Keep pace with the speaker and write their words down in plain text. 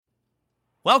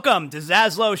Welcome to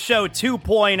Zaslow Show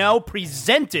 2.0,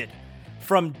 presented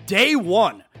from day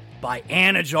one by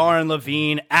Anajar and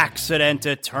Levine Accident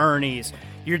Attorneys.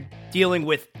 You're dealing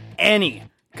with any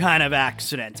kind of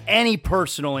accident, any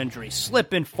personal injury,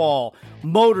 slip and fall,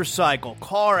 motorcycle,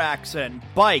 car accident,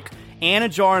 bike.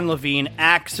 Anajar and Levine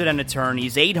Accident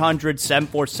Attorneys,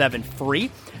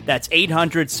 800-747-FREE. That's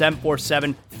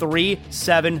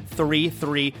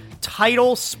 800-747-3733.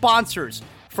 Title sponsors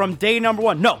from day number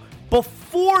one. No,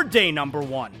 before day number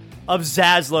one of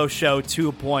Zaslow Show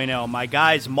 2.0. My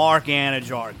guys Mark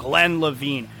Anajar, Glenn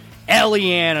Levine, Ellie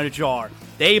Anajar.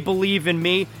 They believe in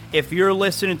me. If you're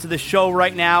listening to the show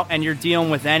right now and you're dealing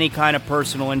with any kind of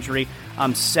personal injury,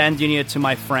 I'm sending you to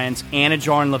my friends,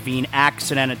 Anajar and Levine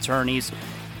Accident Attorneys.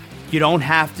 You don't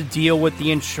have to deal with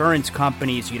the insurance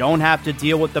companies. You don't have to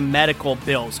deal with the medical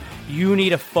bills. You need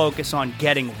to focus on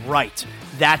getting right.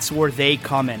 That's where they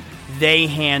come in. They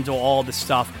handle all the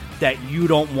stuff that you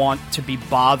don't want to be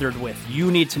bothered with. You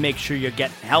need to make sure you're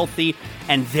getting healthy,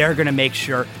 and they're going to make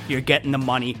sure you're getting the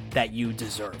money that you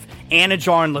deserve.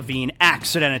 Anajar and Levine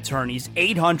Accident Attorneys,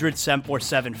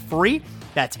 800-747-FREE.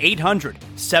 That's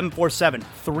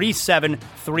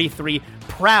 800-747-3733.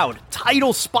 Proud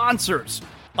title sponsors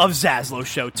of Zaslow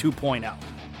Show 2.0.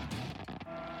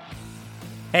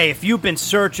 Hey, if you've been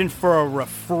searching for a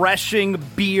refreshing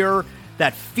beer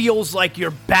that feels like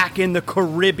you're back in the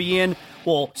Caribbean,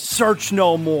 well, search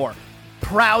no more.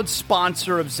 Proud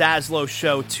sponsor of Zaslow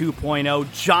Show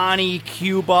 2.0, Johnny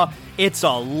Cuba. It's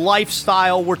a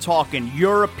lifestyle. We're talking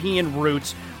European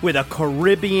roots with a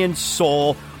Caribbean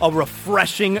soul, a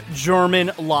refreshing German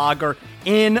lager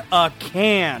in a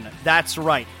can. That's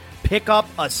right. Pick up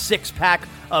a six-pack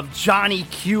of Johnny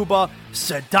Cuba,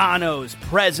 Sedanos,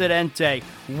 Presidente,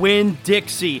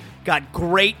 Winn-Dixie. Got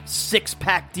great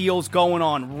six-pack deals going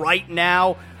on right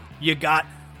now. You got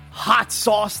hot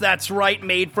sauce, that's right,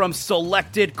 made from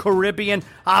selected Caribbean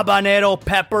habanero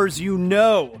peppers. You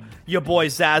know your boy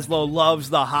Zaslow loves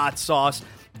the hot sauce.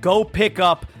 Go pick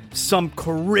up some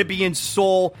Caribbean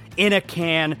soul in a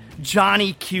can.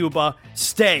 Johnny Cuba,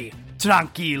 stay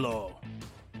tranquilo.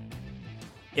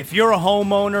 If you're a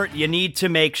homeowner, you need to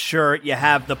make sure you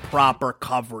have the proper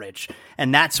coverage.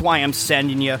 And that's why I'm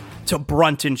sending you to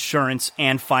Brunt Insurance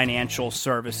and Financial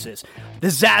Services. The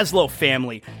Zaslow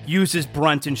family uses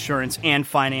Brunt Insurance and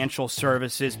Financial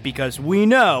Services because we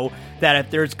know that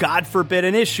if there's, God forbid,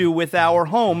 an issue with our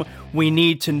home, we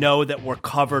need to know that we're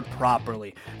covered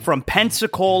properly. From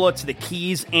Pensacola to the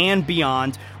Keys and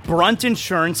beyond, Brunt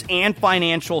Insurance and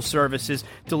Financial Services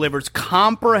delivers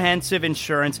comprehensive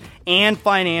insurance and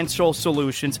financial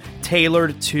solutions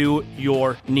tailored to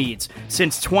your needs.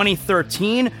 Since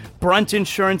 2013, Brunt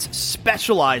Insurance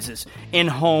specializes in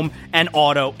home and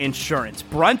auto insurance.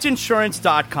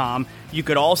 BruntInsurance.com. You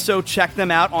could also check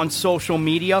them out on social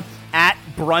media at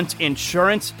Brunt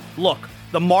Insurance. Look,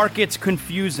 the market's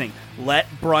confusing. Let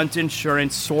Brunt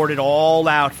Insurance sort it all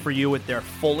out for you with their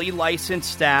fully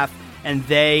licensed staff, and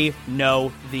they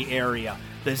know the area.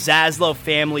 The Zaslow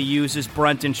family uses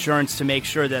Brunt Insurance to make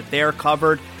sure that they're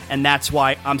covered, and that's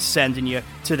why I'm sending you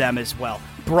to them as well.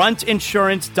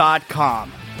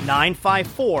 BruntInsurance.com,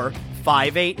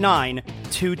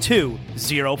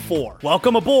 954-589-2204.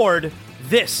 Welcome aboard.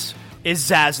 This is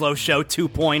Zaslow Show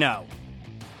 2.0.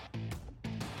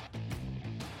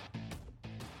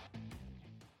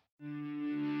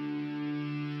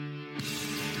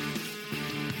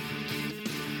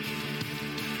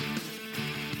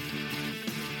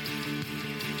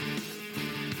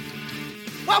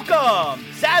 Welcome,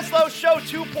 Zaslow Show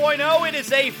 2.0. It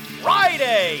is a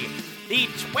Friday, the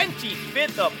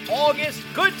 25th of August.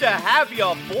 Good to have you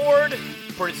aboard.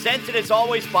 Presented as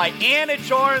always by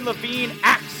Anajar and Levine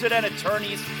Accident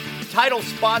Attorneys, title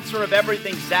sponsor of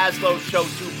everything Zaslow Show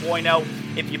 2.0.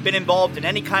 If you've been involved in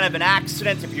any kind of an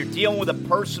accident, if you're dealing with a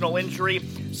personal injury,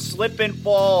 slip and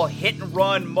fall, hit and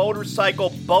run,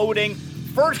 motorcycle, boating,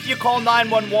 first you call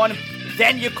 911.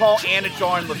 Then you call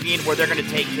Anajar and Levine, where they're going to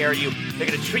take care of you. They're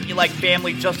going to treat you like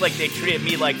family, just like they treated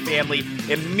me like family.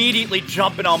 Immediately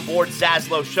jumping on board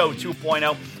Zaslow Show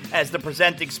 2.0 as the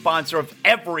presenting sponsor of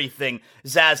everything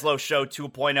Zaslow Show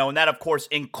 2.0. And that, of course,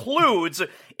 includes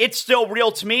It's Still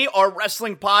Real to Me, our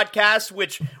wrestling podcast,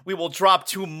 which we will drop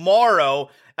tomorrow.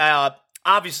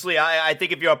 Obviously, I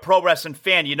think if you're a pro wrestling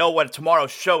fan, you know what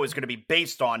tomorrow's show is going to be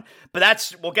based on.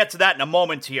 But we'll get to that in a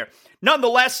moment here.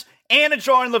 Nonetheless,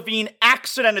 Anajar and Levine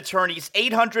Accident Attorneys,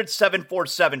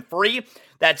 800-747-FREE.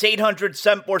 That's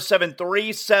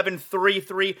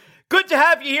 800-747-3733. Good to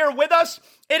have you here with us.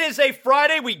 It is a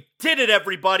Friday. We did it,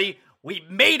 everybody. We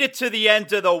made it to the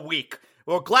end of the week.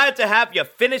 We're glad to have you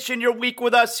finishing your week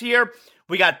with us here.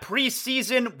 We got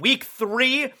preseason week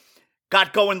 3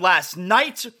 got going last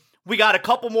night. We got a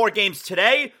couple more games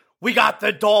today. We got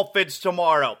the Dolphins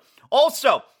tomorrow.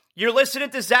 Also, you're listening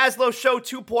to Zaslow Show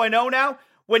 2.0 now.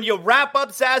 When you wrap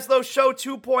up Zaslow Show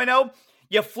 2.0,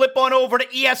 you flip on over to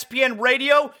ESPN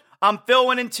Radio. I'm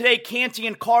filling in today Canty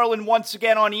and Carlin once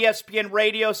again on ESPN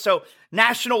Radio. So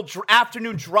National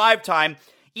Afternoon Drive Time,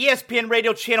 ESPN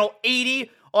Radio Channel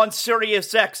 80 on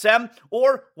Sirius XM,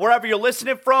 or wherever you're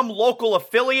listening from, local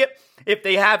affiliate. If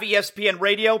they have ESPN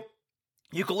Radio,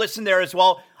 you can listen there as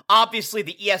well. Obviously,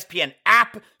 the ESPN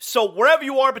app. So wherever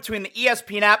you are between the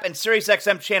ESPN app and Sirius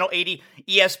XM Channel 80,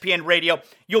 ESPN Radio,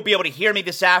 you'll be able to hear me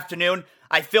this afternoon.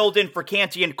 I filled in for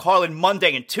Canty and Carlin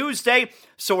Monday and Tuesday,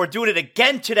 so we're doing it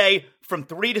again today from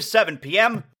 3 to 7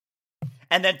 p.m.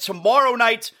 And then tomorrow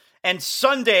night and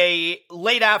Sunday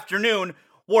late afternoon,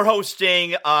 we're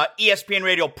hosting ESPN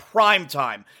Radio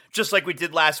Primetime, just like we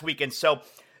did last weekend. So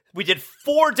we did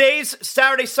 4 days,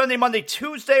 Saturday, Sunday, Monday,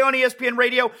 Tuesday on ESPN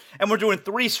Radio, and we're doing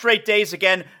 3 straight days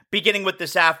again, beginning with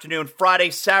this afternoon, Friday,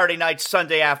 Saturday night,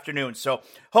 Sunday afternoon. So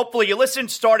hopefully you listen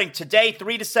starting today,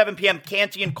 3 to 7 p.m.,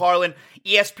 Canty and Carlin,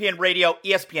 ESPN Radio,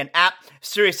 ESPN app,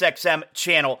 Sirius XM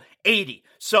Channel 80.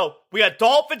 So we got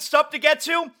Dolphin stuff to get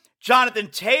to. Jonathan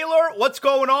Taylor, what's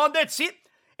going on there? See,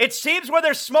 it seems where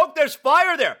there's smoke, there's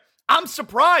fire there. I'm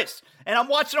surprised. And I'm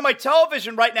watching on my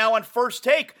television right now on First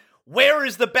Take. Where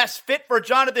is the best fit for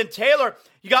Jonathan Taylor?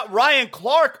 You got Ryan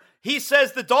Clark. He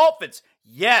says the Dolphins.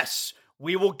 Yes,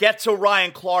 we will get to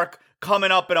Ryan Clark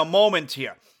coming up in a moment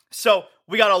here. So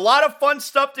we got a lot of fun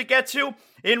stuff to get to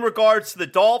in regards to the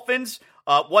Dolphins.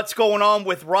 What's going on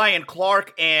with Ryan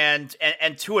Clark and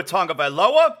Tua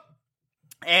Tagovailoa.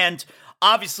 And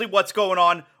obviously what's going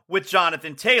on with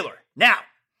Jonathan Taylor. Now,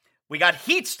 we got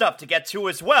Heat stuff to get to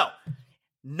as well.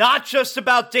 Not just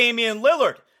about Damian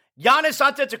Lillard. Giannis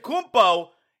Antetokounmpo,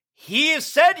 he has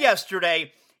said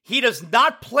yesterday he does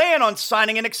not plan on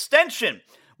signing an extension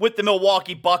with the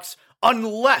Milwaukee Bucks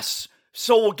unless.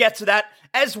 So we'll get to that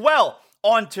as well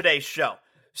on today's show.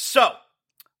 So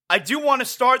I do want to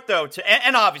start though,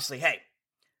 and obviously, hey,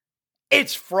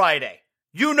 it's Friday.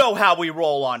 You know how we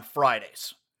roll on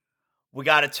Fridays. We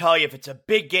got to tell you if it's a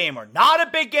big game or not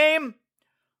a big game.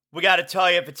 We got to tell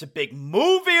you if it's a big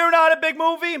movie or not a big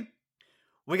movie.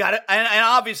 We got to, and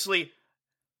obviously,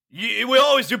 we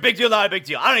always do big deal, not a big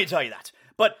deal. I don't need to tell you that.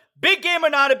 But big game or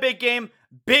not a big game,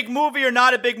 big movie or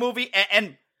not a big movie,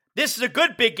 and this is a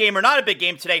good big game or not a big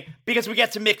game today because we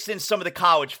get to mix in some of the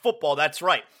college football. That's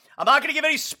right. I'm not going to give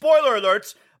any spoiler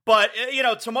alerts, but,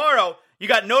 tomorrow you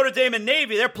got Notre Dame and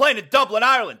Navy. They're playing in Dublin,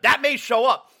 Ireland. That may show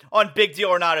up on big deal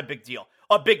or not a big deal.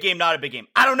 A big game, not a big game.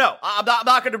 I don't know. I'm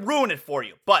not going to ruin it for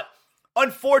you. But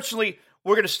unfortunately,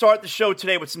 we're going to start the show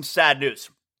today with some sad news.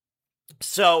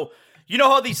 So, you know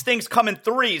how these things come in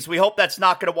threes. We hope that's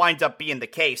not going to wind up being the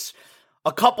case.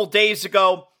 A couple days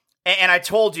ago, and I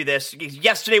told you this,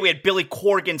 yesterday we had Billy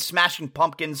Corgan, Smashing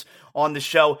Pumpkins, on the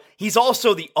show. He's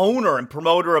also the owner and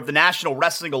promoter of the National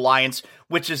Wrestling Alliance,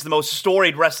 which is the most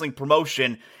storied wrestling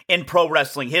promotion in pro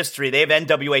wrestling history. They have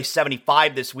NWA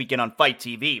 75 this weekend on Fight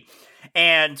TV.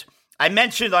 And I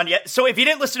mentioned so if you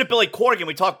didn't listen to Billy Corgan,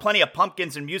 we talked plenty of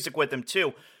Pumpkins and music with him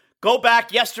too. Go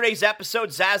back, yesterday's episode,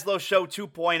 Zaslow Show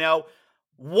 2.0.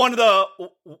 One of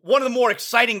the more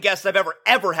exciting guests I've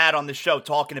ever had on the show,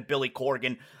 talking to Billy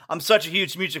Corgan. I'm such a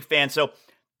huge music fan, so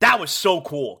that was so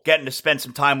cool, getting to spend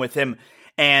some time with him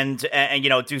and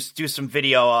do some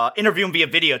video, interview him via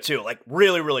video too. Like,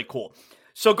 really, really cool.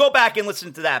 So go back and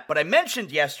listen to that. But I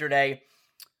mentioned yesterday,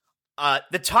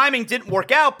 the timing didn't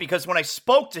work out because when I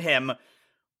spoke to him,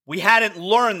 we hadn't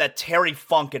learned that Terry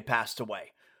Funk had passed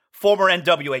away. Former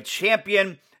NWA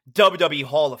champion, WWE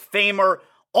Hall of Famer,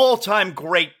 all-time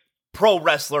great pro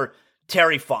wrestler,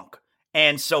 Terry Funk.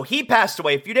 And so he passed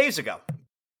away a few days ago.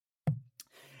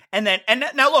 And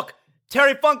now look,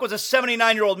 Terry Funk was a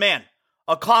 79-year-old man,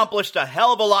 accomplished a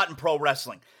hell of a lot in pro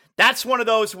wrestling. That's one of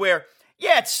those where,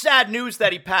 yeah, it's sad news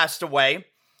that he passed away,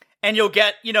 and you'll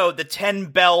get, the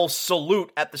 10-bell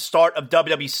salute at the start of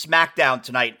WWE SmackDown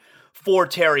tonight for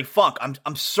Terry Funk.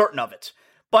 I'm certain of it.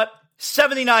 But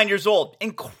 79 years old,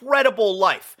 incredible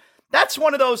life. That's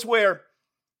one of those where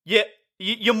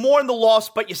you mourn the loss,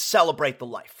 but you celebrate the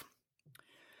life.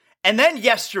 And then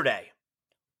yesterday,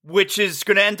 which is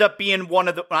going to end up being it's one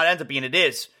of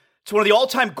the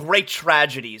all-time great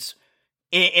tragedies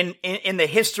in the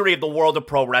history of the world of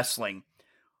pro wrestling.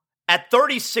 At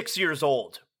 36 years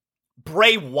old,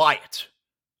 Bray Wyatt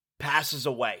passes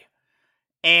away.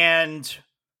 And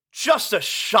just a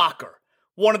shocker.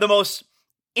 One of the most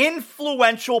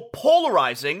influential,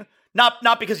 polarizing,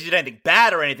 not because he did anything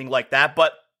bad or anything like that,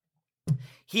 but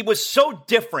he was so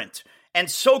different and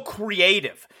so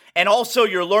creative. And also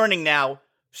you're learning now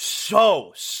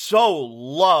so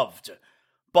loved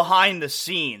behind the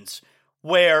scenes,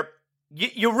 where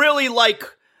you really like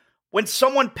when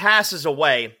someone passes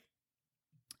away,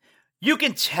 you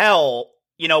can tell,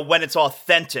 when it's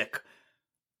authentic,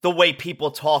 the way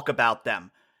people talk about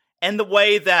them and the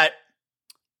way that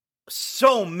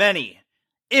so many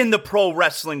in the pro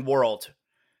wrestling world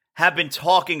have been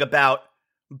talking about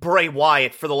Bray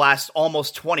Wyatt for the last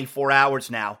almost 24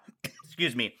 hours now.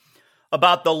 Excuse me.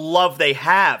 About the love they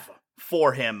have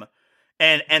for him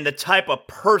and the type of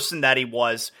person that he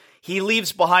was. He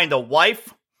leaves behind a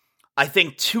wife, I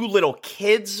think 2 little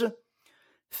kids,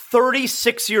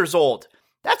 36 years old.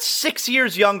 That's 6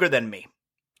 years younger than me.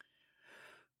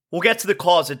 We'll get to the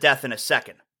cause of death in a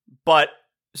second. But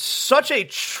such a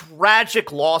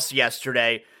tragic loss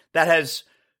yesterday that has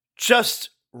just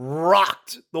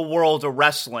rocked the world of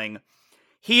wrestling.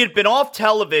 He had been off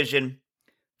television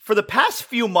for the past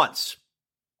few months,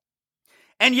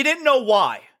 and you didn't know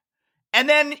why. And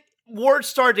then word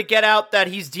started to get out that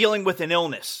he's dealing with an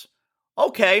illness.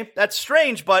 Okay, that's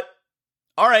strange, but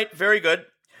all right, very good.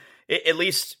 At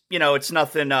least, it's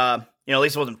nothing, at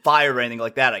least it wasn't fired or anything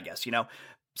like that, I guess,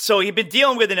 So he'd been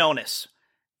dealing with an illness.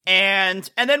 And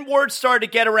then word started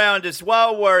to get around as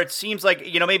well, where it seems like,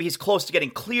 maybe he's close to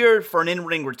getting cleared for an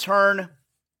in-ring return.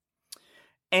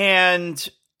 And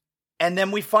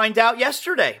then we find out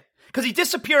yesterday, because he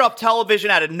disappeared off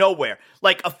television out of nowhere,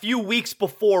 like a few weeks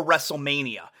before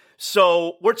WrestleMania.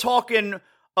 So we're talking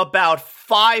about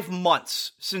 5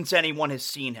 months since anyone has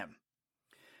seen him.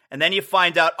 And then you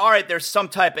find out, all right, there's some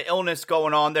type of illness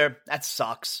going on there. That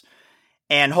sucks.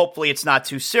 And hopefully it's not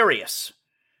too serious.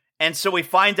 And so we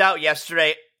find out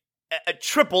yesterday,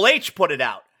 Triple H put it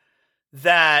out,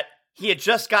 that he had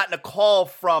just gotten a call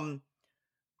from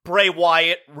Bray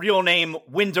Wyatt, real name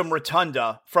Wyndham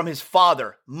Rotunda, from his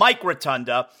father, Mike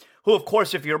Rotunda, who, of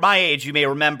course, if you're my age, you may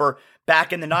remember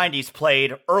back in the 90s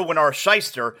played Irwin R.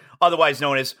 Shyster, otherwise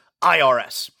known as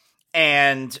IRS.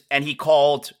 And he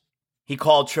called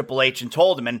Triple H and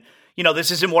told him, and,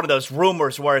 this isn't one of those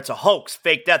rumors where it's a hoax,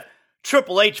 fake death.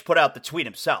 Triple H put out the tweet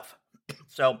himself.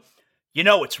 So,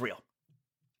 it's real.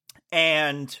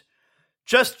 And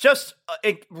just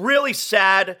really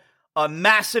sad, a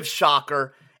massive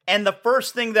shocker. And the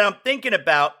first thing that I'm thinking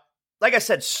about, like I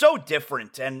said, so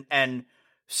different and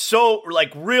so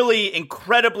really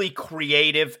incredibly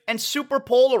creative and super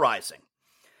polarizing.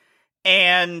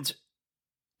 And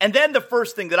then the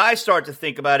first thing that I start to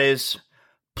think about is,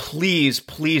 please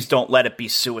don't let it be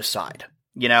suicide,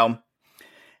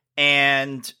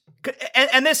 And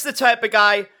this is the type of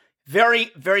guy,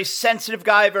 very, very sensitive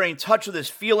guy, very in touch with his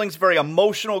feelings, very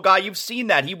emotional guy. You've seen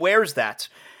that. He wears that.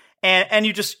 And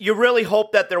you really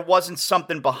hope that there wasn't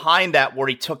something behind that where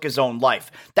he took his own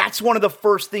life. That's one of the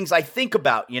first things I think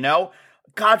about,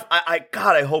 God,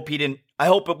 I hope he didn't, I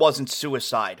hope it wasn't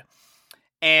suicide.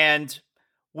 And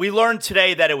we learned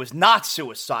today that it was not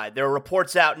suicide. There are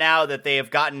reports out now that they have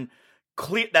gotten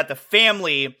clear, that the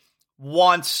family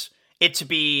wants it to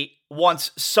be,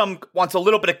 wants a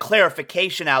little bit of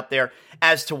clarification out there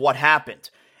as to what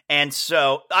happened. And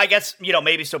so I guess,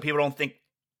 maybe so people don't think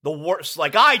the worst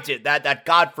like I did, that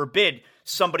God forbid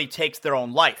somebody takes their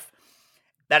own life.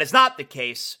 That is not the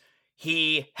case.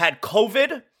 He had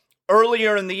COVID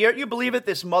earlier in the year. You believe it?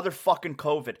 This motherfucking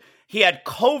COVID. He had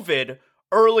COVID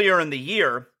earlier in the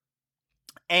year,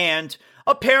 and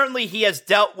apparently he has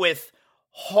dealt with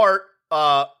heart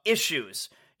issues.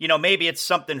 Maybe it's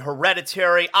something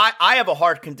hereditary. I have a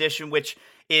heart condition which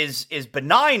is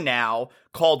benign now,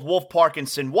 called Wolff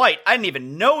Parkinson White. I didn't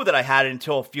even know that I had it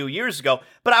until a few years ago,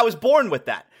 but I was born with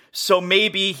that. So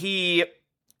maybe he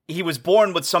was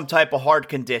born with some type of heart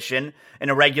condition, an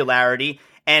irregularity,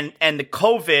 and the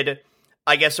COVID,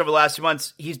 I guess over the last few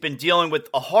months, he's been dealing with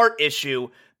a heart issue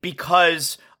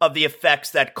because of the effects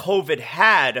that COVID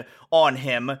had on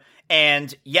him.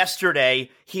 And yesterday,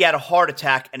 he had a heart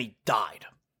attack and he died.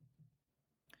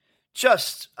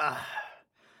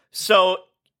 So,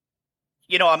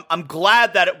 I'm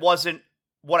glad that it wasn't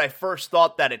what I first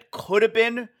thought that it could have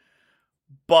been.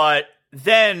 But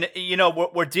then,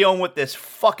 we're dealing with this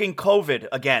fucking COVID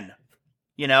again,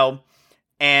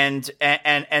 and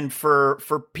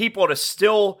for people to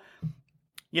still,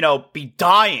 be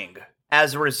dying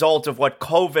as a result of what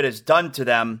COVID has done to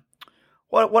them.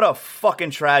 What a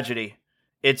fucking tragedy.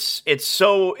 It's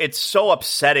so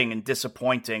upsetting and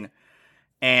disappointing.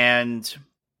 And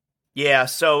yeah,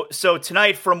 so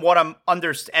tonight, from what I'm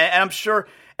understanding, and I'm sure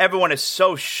everyone is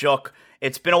so shook.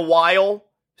 It's been a while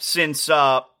since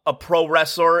a pro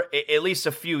wrestler, at least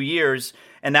a few years,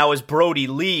 and that was Brody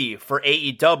Lee for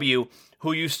AEW,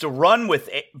 who used to run with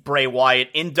Bray Wyatt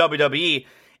in WWE.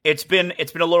 It's been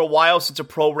a little while since a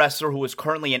pro wrestler who is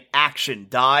currently in action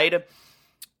died,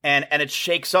 and it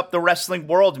shakes up the wrestling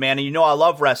world, man. And I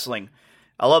love wrestling.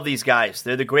 I love these guys.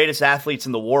 They're the greatest athletes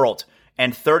in the world.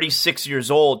 And 36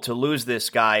 years old to lose this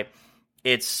guy,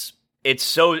 it's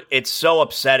so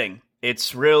upsetting.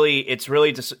 It's really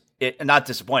not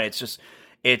disappointing.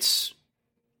 It's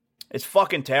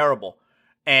fucking terrible.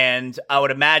 And I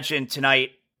would imagine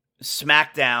tonight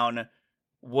SmackDown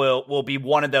will be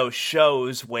one of those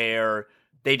shows where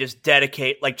they just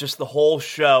dedicate, like, just the whole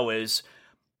show is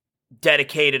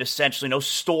dedicated, essentially, no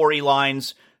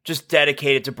storylines, just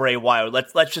dedicated to Bray Wyatt.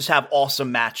 Let's just have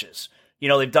awesome matches.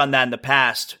 They've done that in the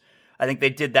past. I think they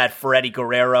did that for Eddie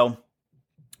Guerrero,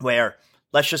 where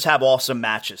let's just have awesome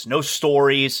matches. No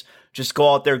stories, just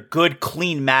go out there, good,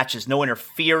 clean matches, no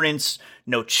interference,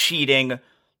 no cheating.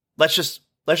 Let's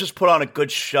just put on a good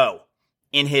show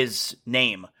in his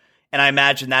name. And I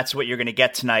imagine that's what you're going to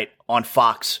get tonight on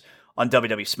Fox on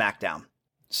WWE SmackDown.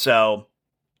 So,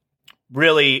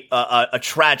 really a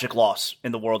tragic loss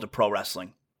in the world of pro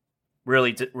wrestling.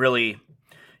 Really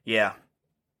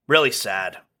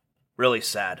sad. Really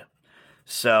sad.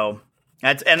 So,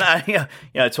 and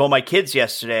I told my kids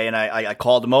yesterday, and I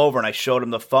called them over and I showed them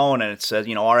the phone, and it says,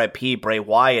 R.I.P. Bray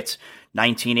Wyatt,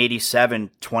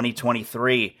 1987,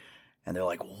 2023. And they're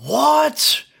like,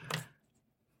 what?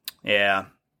 Yeah.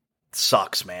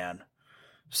 Sucks, man.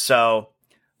 So,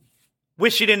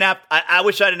 wish I didn't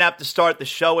have to start the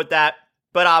show with that.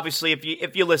 But obviously,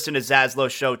 if you listen to Zaslow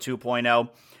Show 2.0,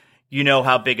 you know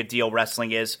how big a deal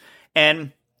wrestling is.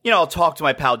 And, I'll talk to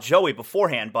my pal Joey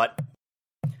beforehand, but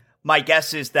my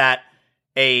guess is that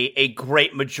a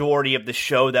great majority of the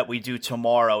show that we do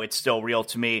tomorrow, It's Still Real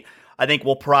to Me, I think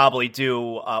we'll probably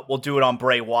do it on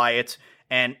Bray Wyatt.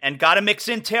 And got to mix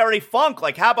in Terry Funk.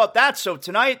 Like, how about that? So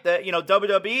tonight,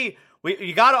 WWE,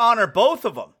 you got to honor both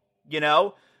of them,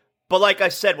 But like I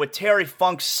said, with Terry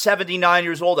Funk, 79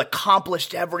 years old,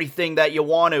 accomplished everything that you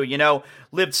want to,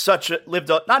 lived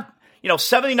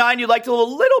 79, you'd like to live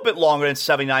a little bit longer than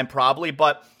 79 probably,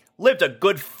 but lived a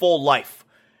good full life.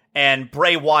 And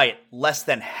Bray Wyatt, less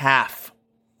than half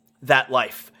that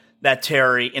life that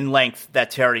Terry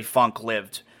Funk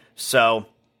lived. So,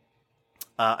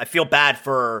 I feel bad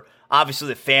for, obviously,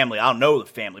 the family. I don't know the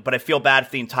family, but I feel bad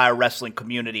for the entire wrestling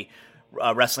community,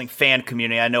 wrestling fan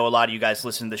community. I know a lot of you guys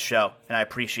listen to the show, and I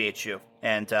appreciate you.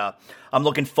 And I'm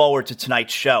looking forward to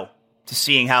tonight's show, to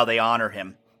seeing how they honor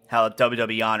him, how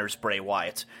WWE honors Bray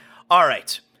Wyatt. All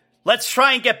right, let's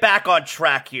try and get back on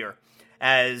track here,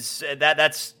 as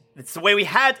it's the way we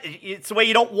had. It's the way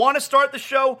you don't want to start the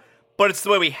show, but it's the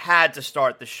way we had to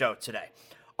start the show today.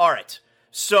 All right,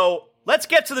 so let's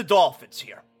get to the Dolphins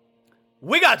here.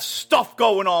 We got stuff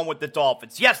going on with the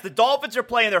Dolphins. Yes, the Dolphins are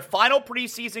playing their final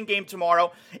preseason game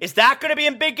tomorrow. Is that going to be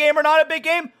a big game or not a big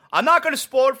game? I'm not going to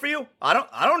spoil it for you. I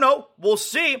don't know. We'll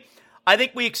see. I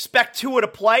think we expect Tua to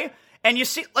play. And you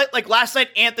see, like last night,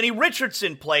 Anthony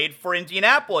Richardson played for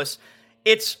Indianapolis.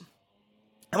 And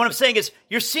what I'm saying is,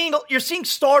 you're seeing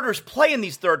starters play in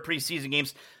these third preseason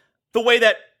games the way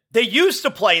that they used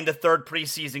to play in the third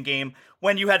preseason game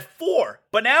when you had 4.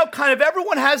 But now kind of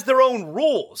everyone has their own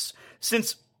rules,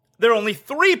 since there are only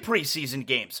 3 preseason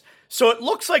games. So it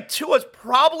looks like Tua's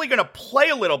probably going to play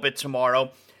a little bit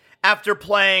tomorrow after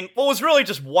playing, well, it was really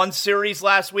just one series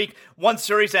last week. One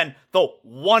series and the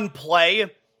one play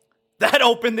that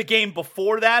opened the game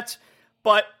before that.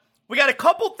 But we got a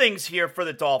couple things here for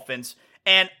the Dolphins.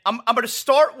 And I'm going to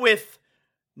start with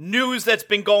news that's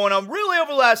been going on really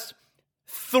over the last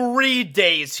 3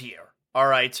 days here. All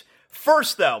right.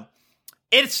 First, though,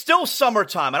 it's still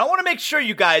summertime, and I want to make sure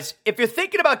you guys, if you're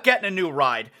thinking about getting a new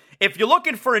ride, if you're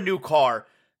looking for a new car,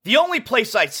 the only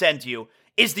place I send you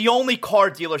is the only car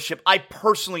dealership I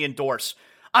personally endorse.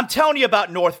 I'm telling you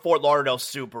about North Fort Lauderdale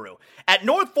Subaru. At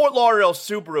North Fort Lauderdale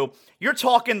Subaru, you're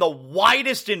talking the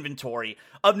widest inventory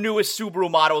of newest Subaru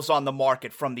models on the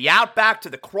market, from the Outback to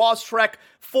the Crosstrek,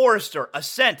 Forester,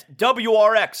 Ascent,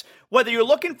 WRX. Whether you're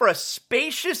looking for a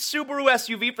spacious Subaru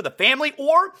SUV for the family,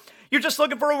 or you're just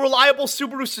looking for a reliable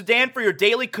Subaru sedan for your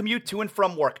daily commute to and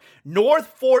from work, North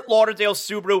Fort Lauderdale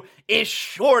Subaru is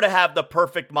sure to have the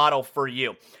perfect model for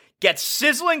you. Get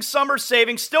sizzling summer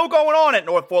savings still going on at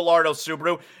North Fort Lauderdale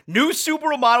Subaru. New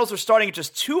Subaru models are starting at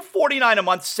just $249 a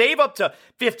month. Save up to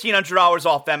 $1,500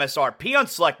 off MSRP on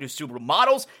select new Subaru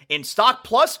models in stock.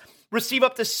 Plus, receive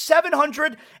up to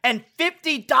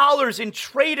 $750 in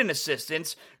trade-in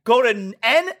assistance. Go to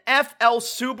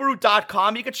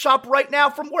nflsubaru.com. You can shop right now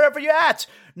from wherever you're at.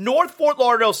 North Fort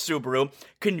Lauderdale Subaru,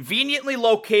 conveniently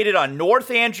located on North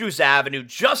Andrews Avenue,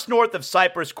 just north of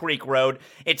Cypress Creek Road.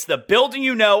 It's the building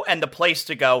you know and the place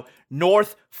to go.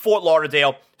 North Fort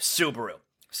Lauderdale Subaru.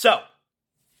 So,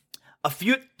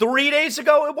 3 days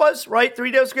ago it was, right?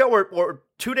 3 days ago or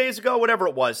 2 days ago, whatever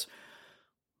it was.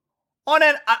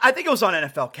 I think it was on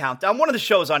NFL Countdown, one of the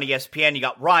shows on ESPN, you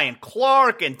got Ryan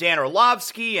Clark and Dan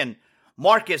Orlovsky and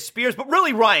Marcus Spears, but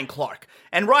really Ryan Clark.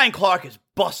 And Ryan Clark is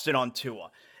busted on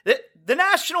Tua. The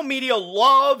national media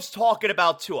loves talking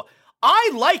about Tua.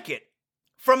 I like it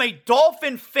from a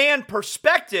Dolphin fan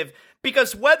perspective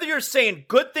because whether you're saying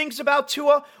good things about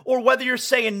Tua or whether you're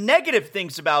saying negative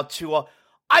things about Tua,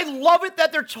 I love it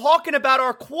that they're talking about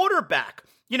our quarterback.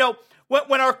 You know,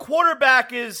 when our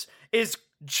quarterback is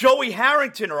Joey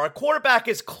Harrington, or our quarterback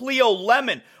is Cleo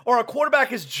Lemon, or our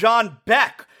quarterback is John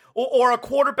Beck, or a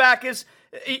quarterback is,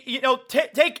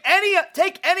 take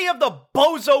any of the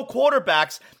bozo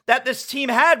quarterbacks that this team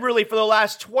had really for the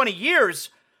last 20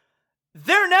 years,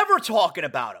 they're never talking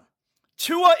about him.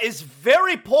 Tua is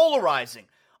very polarizing.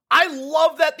 I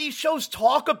love that these shows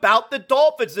talk about the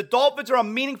Dolphins. The Dolphins are a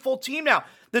meaningful team now.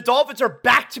 The Dolphins are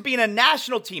back to being a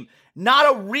national team,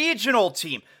 not a regional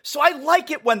team. So I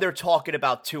like it when they're talking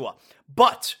about Tua.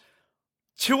 But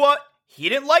Tua, he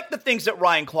didn't like the things that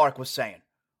Ryan Clark was saying.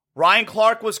 Ryan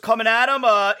Clark was coming at him,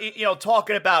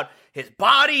 talking about his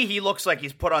body. He looks like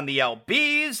he's put on the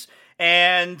LBs.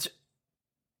 And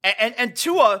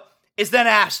Tua is then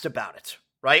asked about it,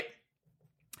 right?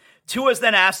 Tua is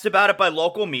then asked about it by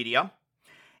local media.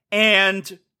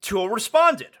 And Tua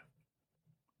responded.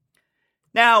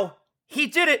 Now, he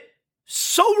did it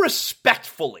so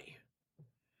respectfully,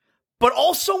 but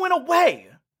also in a way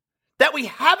that we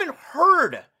haven't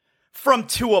heard from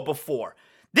Tua before.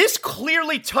 This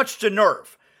clearly touched a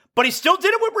nerve, but he still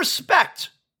did it with respect.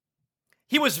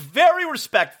 He was very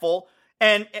respectful,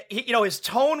 and his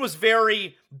tone was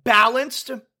very balanced.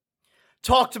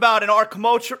 Talked about in our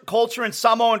culture and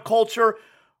Samoan culture,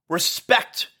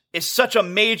 respect is such a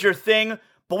major thing,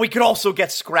 but we could also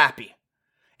get scrappy.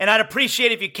 And I'd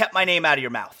appreciate if you kept my name out of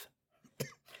your mouth.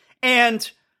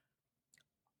 And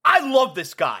I love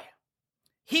this guy.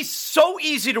 He's so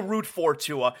easy to root for,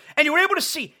 Tua. And you were able to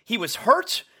see he was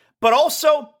hurt, but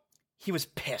also he was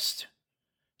pissed.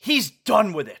 He's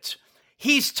done with it.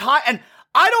 He's tired. And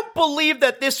I don't believe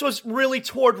that this was really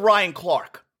toward Ryan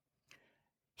Clark.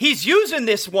 He's using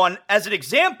this one as an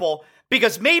example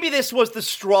because maybe this was the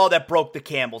straw that broke the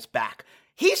camel's back.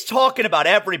 He's talking about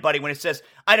everybody when he says,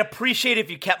 I'd appreciate it if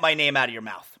you kept my name out of your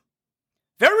mouth.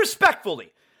 Very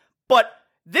respectfully. But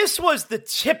this was the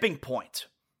tipping point.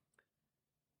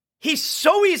 He's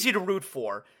so easy to root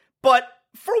for, but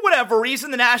for whatever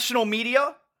reason, the national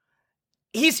media,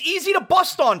 he's easy to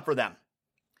bust on for them.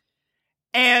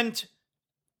 And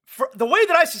for the way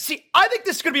that I see, I think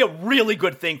this is going to be a really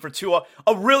good thing for Tua,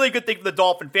 a really good thing for the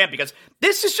Dolphin fan, because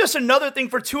this is just another thing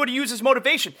for Tua to use as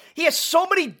motivation. He has so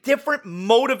many different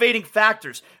motivating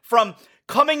factors, from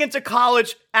coming into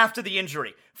college after the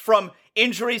injury, from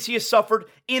injuries he has suffered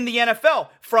in the NFL,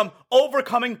 from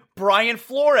overcoming Brian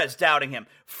Flores doubting him,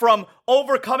 from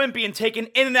overcoming being taken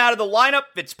in and out of the lineup,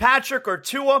 Fitzpatrick or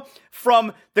Tua,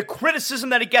 from the criticism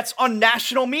that he gets on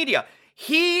national media.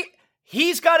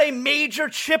 He's got a major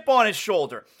chip on his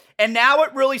shoulder. And now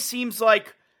it really seems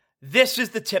like this is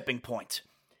the tipping point.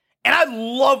 And I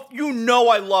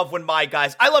love when my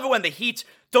guys, I love it when the Heat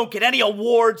don't get any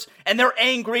awards and they're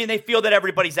angry and they feel that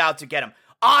everybody's out to get him.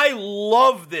 I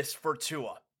love this for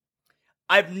Tua.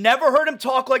 I've never heard him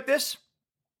talk like this,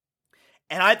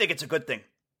 and I think it's a good thing.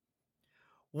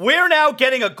 We're now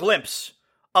getting a glimpse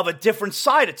of a different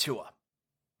side of Tua.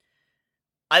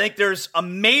 I think there's a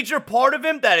major part of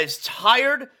him that is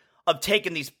tired of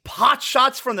taking these pot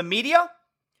shots from the media,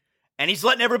 and he's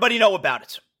letting everybody know about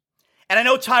it. And I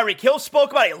know Tyreek Hill spoke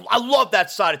about it. I love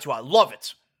that side of Tua. I love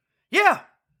it. Yeah.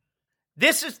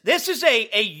 This is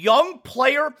a young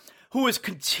player who is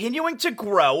continuing to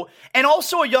grow, and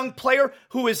also a young player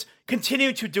who is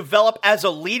continuing to develop as a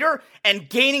leader and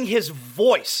gaining his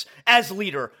voice as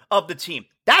leader of the team.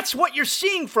 That's what you're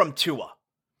seeing from Tua.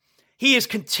 He is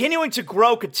continuing to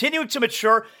grow, continuing to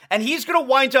mature, and he's going to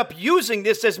wind up using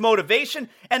this as motivation.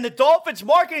 And the Dolphins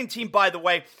marketing team, by the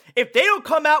way, if they don't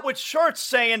come out with shirts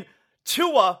saying,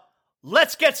 Tua,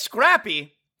 let's get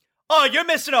scrappy, oh, you're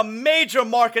missing a major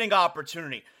marketing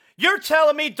opportunity. You're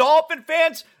telling me Dolphin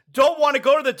fans don't want to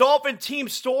go to the Dolphin team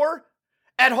store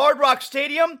at Hard Rock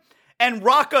Stadium and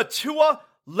rock a Tua,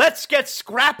 let's get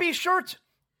scrappy shirt?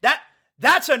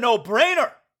 That's a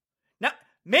no-brainer. Now,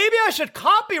 maybe I should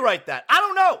copyright that. I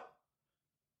don't know.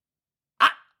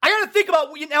 I got to think about,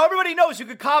 now everybody knows you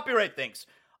could copyright things.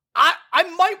 I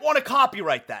might want to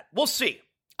copyright that. We'll see.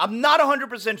 I'm not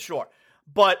 100% sure.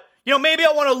 But, maybe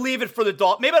I want to leave it for the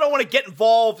Dolphins. Maybe I don't want to get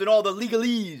involved in all the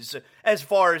legalese as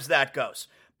far as that goes.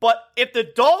 But if the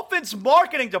Dolphins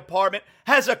marketing department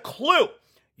has a clue,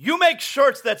 you make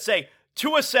shirts that say,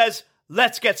 Tua says,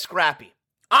 let's get scrappy.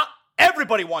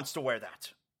 Everybody wants to wear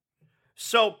that.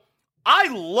 So I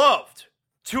loved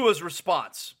Tua's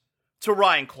response to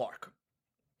Ryan Clark.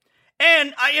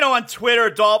 And, on Twitter,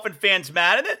 Dolphin fans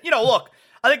mad. And, look,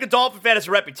 I think a Dolphin fan has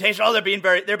a reputation. Oh,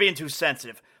 they're being too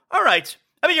sensitive. All right.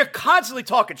 I mean, you're constantly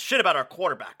talking shit about our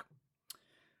quarterback.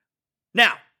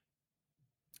 Now,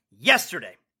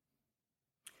 yesterday,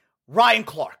 Ryan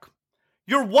Clark.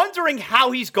 You're wondering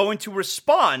how he's going to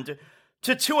respond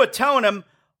to Tua telling him,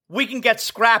 we can get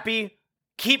scrappy,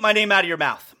 keep my name out of your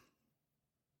mouth.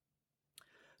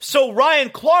 So Ryan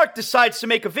Clark decides to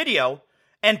make a video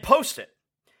and post it.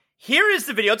 Here is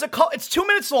the video. It's 2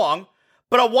 minutes long,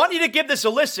 but I want you to give this a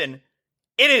listen.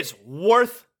 It is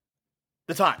worth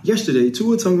the time. Yesterday,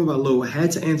 Tua Tagovailoa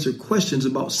had to answer questions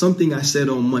about something I said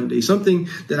on Monday, something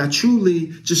that I truly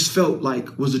just felt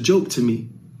like was a joke to me.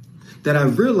 That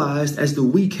I've realized as the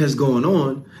week has gone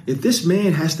on, if this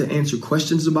man has to answer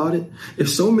questions about it, if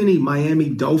so many Miami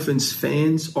Dolphins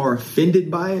fans are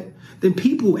offended by it, then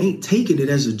people ain't taking it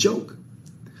as a joke.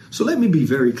 So let me be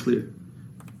very clear.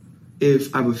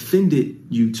 If I've offended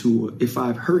you, Tua, if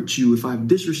I've hurt you, if I've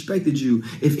disrespected you,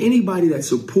 if anybody that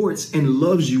supports and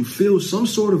loves you feels some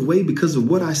sort of way because of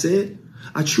what I said,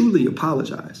 I truly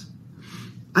apologize.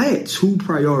 I had 2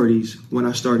 priorities when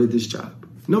I started this job.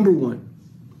 Number 1,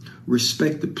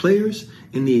 respect the players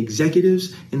and the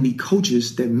executives and the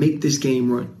coaches that make this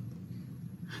game run.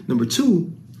 Number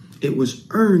 2, it was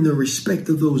earn the respect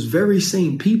of those very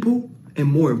same people, and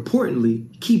more importantly,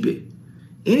 keep it.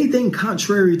 Anything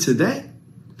contrary to that,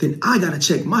 then I gotta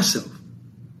check myself.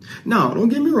 Now, don't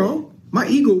get me wrong, my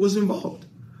ego was involved.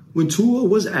 When Tua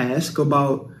was asked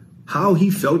about how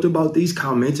he felt about these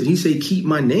comments, and he said, keep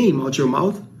my name out your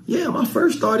mouth, yeah, my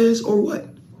first thought is, or what?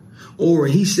 Or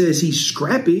when he says he's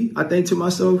scrappy, I think to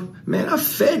myself, man, I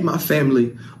fed my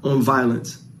family on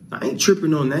violence. I ain't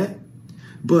tripping on that.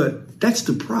 But that's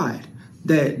the pride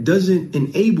that doesn't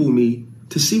enable me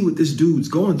to see what this dude's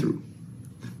going through.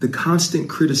 The constant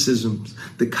criticisms,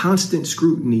 the constant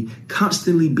scrutiny,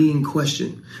 constantly being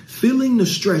questioned, feeling the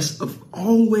stress of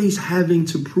always having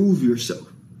to prove yourself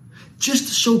just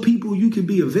to show people you can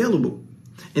be available.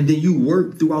 And then you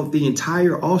work throughout the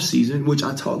entire offseason, which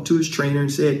I talked to his trainer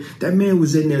and said that man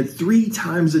was in there 3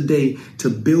 times a day to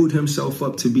build himself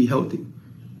up to be healthy.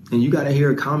 And you got to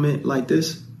hear a comment like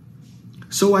this.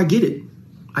 So I get it.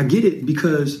 I get it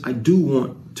because I do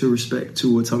want to respect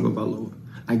Tua Tagovailoa.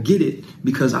 I get it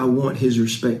because I want his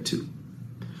respect too.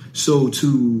 So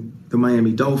to the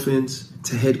Miami Dolphins,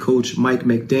 to head coach Mike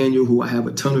McDaniel, who I have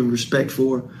a ton of respect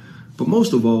for, but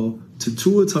most of all, to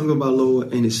Tua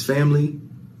Tagovailoa and his family,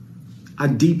 I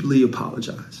deeply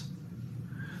apologize.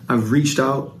 I've reached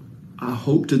out. I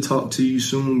hope to talk to you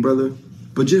soon, brother.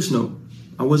 But just know,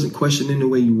 I wasn't questioning the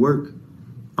way you work.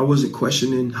 I wasn't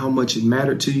questioning how much it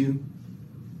mattered to you.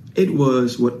 It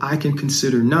was what I can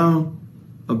consider now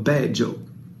a bad joke.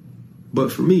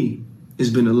 But for me, it's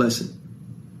been a lesson.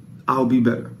 I'll be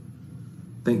better.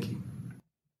 Thank you.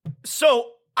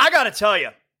 So, I gotta tell you,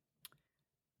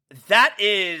 that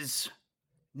is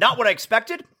not what I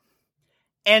expected,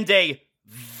 and a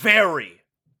very,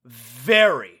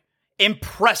 very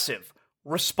impressive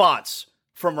response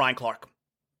from Ryan Clark.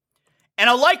 And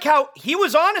I like how he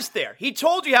was honest there. He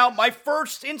told you how my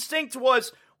first instinct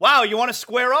was, wow, you want to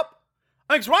square up?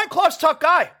 I mean, 'cause Ryan Clark's a tough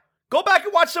guy. Go back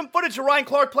and watch some footage of Ryan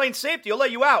Clark playing safety. He'll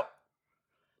let you out.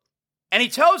 And he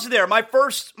tells you there, my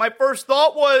first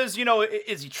thought was,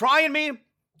 is he trying me?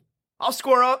 I'll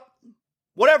square up.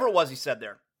 Whatever it was he said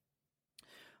there.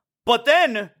 But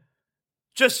then,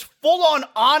 just full-on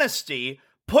honesty,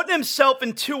 putting himself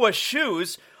in Tua's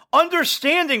shoes,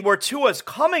 understanding where Tua's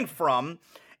coming from,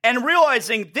 and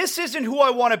realizing this isn't who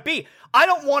I want to be. I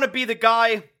don't want to be the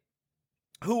guy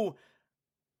who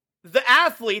the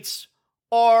athletes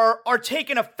are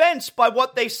taking offense by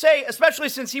what they say, especially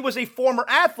since he was a former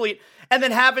athlete, and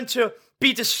then having to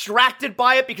be distracted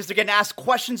by it because they're getting asked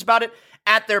questions about it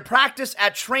at their practice,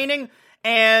 at training,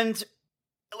 and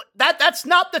that's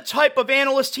not the type of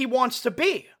analyst he wants to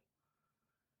be.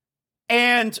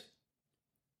 And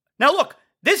now look,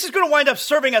 this is going to wind up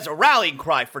serving as a rallying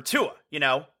cry for Tua,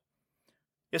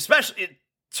 Especially,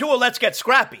 Tua, let's get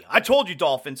scrappy. I told you,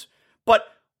 Dolphins. But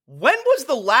when was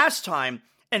the last time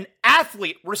an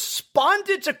athlete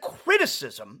responded to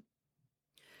criticism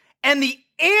and the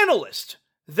analyst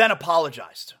then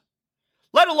apologized,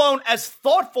 let alone as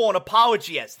thoughtful an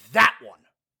apology as that one.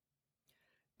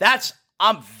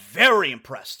 I'm very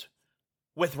impressed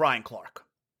with Ryan Clark.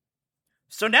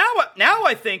 So now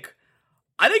I think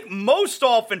most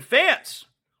Dolphin fans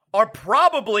are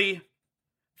probably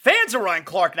fans of Ryan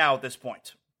Clark now at this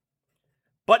point.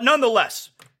 But nonetheless,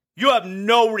 you have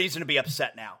no reason to be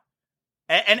upset now.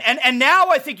 And now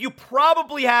I think you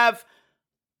probably have,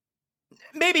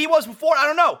 maybe he was before, I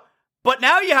don't know. But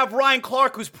now you have Ryan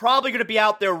Clark, who's probably going to be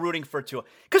out there rooting for Tua.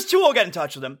 Because Tua will get in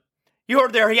touch with him. You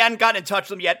heard there, he hadn't gotten in touch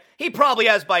with him yet. He probably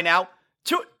has by now.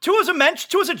 Tua's a mensch.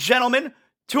 Tua's a gentleman.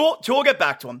 Tua will get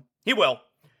back to him. He will.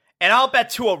 And I'll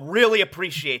bet Tua really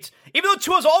appreciates, even though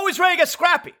Tua's always ready to get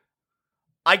scrappy,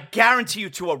 I guarantee you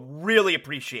Tua really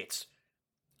appreciates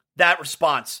that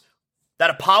response, that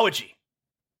apology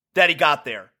that he got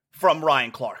there from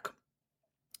Ryan Clark.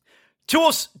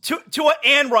 Tua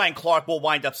and Ryan Clark will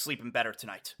wind up sleeping better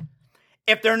tonight.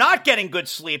 If they're not getting good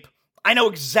sleep, I know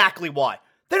exactly why.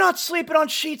 They're not sleeping on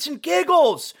sheets and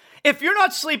giggles. If you're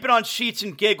not sleeping on sheets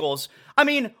and giggles, I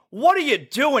mean, what are you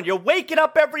doing? You're waking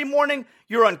up every morning,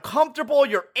 you're uncomfortable,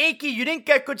 you're achy, you didn't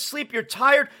get good sleep, you're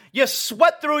tired, you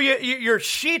sweat through your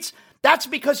sheets. That's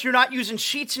because you're not using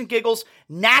sheets and giggles,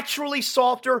 naturally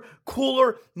softer,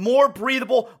 cooler, more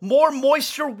breathable, more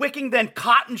moisture wicking than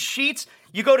cotton sheets.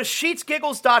 You go to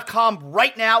sheetsgiggles.com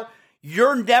right now.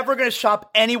 You're never going to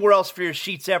shop anywhere else for your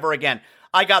sheets ever again.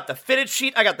 I got the fitted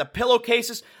sheet. I got the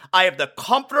pillowcases. I have the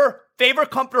comforter,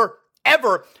 favorite comforter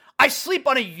ever. I sleep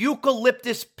on a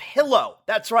eucalyptus pillow.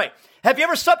 That's right. Have you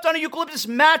ever slept on a eucalyptus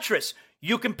mattress?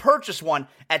 You can purchase one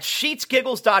at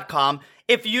sheetsgiggles.com.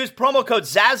 If you use promo code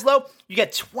Zaslow, you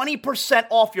get 20%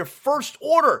 off your first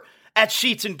order at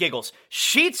Sheets and Giggles.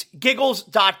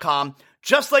 Sheetsgiggles.com.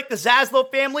 Just like the Zaslow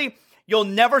family, you'll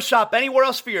never shop anywhere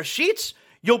else for your sheets.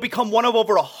 You'll become one of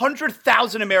over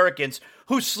 100,000 Americans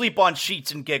who sleep on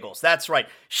Sheets and Giggles. That's right.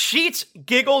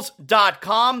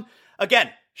 Sheetsgiggles.com.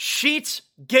 Again,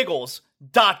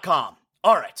 sheetsgiggles.com.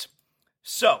 All right.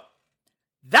 So,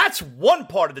 that's one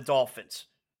part of the Dolphins.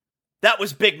 That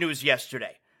was big news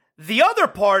yesterday. The other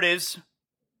part is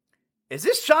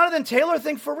this Jonathan Taylor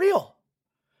thing for real?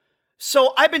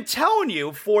 So I've been telling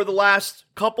you for the last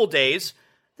couple days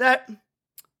that,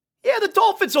 yeah, the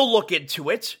Dolphins will look into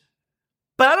it,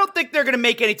 but I don't think they're going to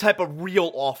make any type of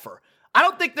real offer. I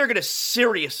don't think they're going to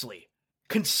seriously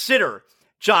consider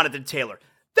Jonathan Taylor.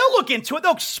 They'll look into it.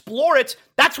 They'll explore it.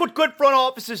 That's what good front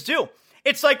offices do.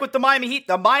 It's like with the Miami Heat.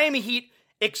 The Miami Heat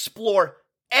explore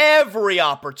every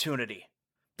opportunity.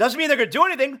 Doesn't mean they're going to do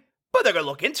anything, but they're going to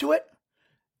look into it.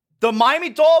 The Miami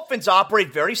Dolphins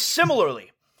operate very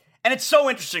similarly. And it's so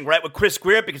interesting, right, with Chris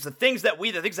Grier, because the things that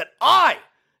I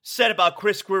said about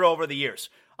Chris Grier over the years,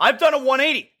 I've done a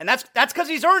 180, and that's because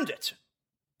he's earned it.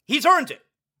 He's earned it.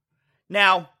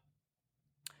 Now,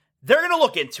 they're going to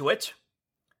look into it,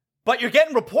 but you're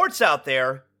getting reports out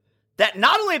there that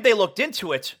not only have they looked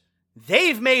into it,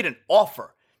 they've made an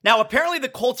offer. Now, apparently the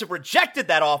Colts have rejected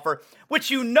that offer, which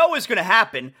you know is going to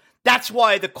happen. That's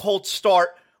why the Colts start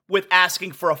with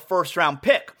asking for a first-round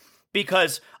pick,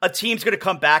 because a team's going to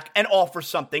come back and offer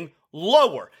something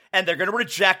lower, and they're going to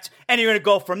reject, and you're going to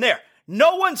go from there.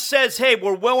 No one says, hey,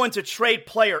 we're willing to trade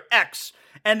player X,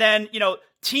 and then,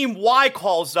 Team Y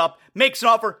calls up, makes an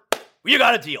offer, you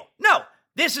got a deal. No,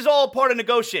 this is all part of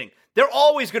negotiating. They're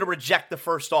always going to reject the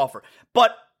first offer.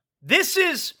 But this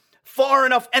is far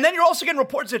enough. And then you're also getting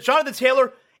reports that Jonathan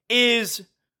Taylor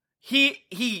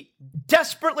he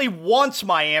desperately wants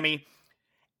Miami.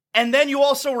 And then you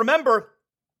also remember,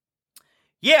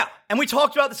 and we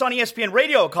talked about this on ESPN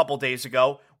Radio a couple days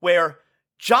ago, where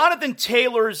Jonathan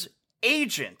Taylor's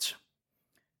agent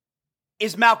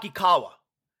is Malki Kawa.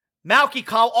 Malki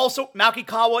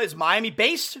Kawa is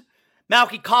Miami-based.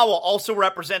 Malki Kawa also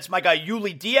represents my guy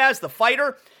Yuli Diaz, the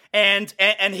fighter, and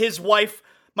his wife,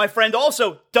 my friend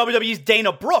also, WWE's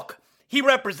Dana Brooke. He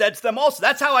represents them also.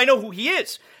 That's how I know who he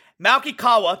is. Malki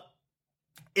Kawa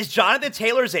is Jonathan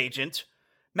Taylor's agent.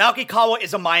 Malki Kawa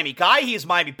is a Miami guy. He is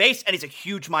Miami-based, and he's a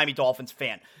huge Miami Dolphins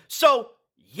fan. So,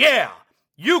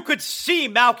 you could see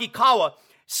Malki Kawa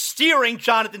steering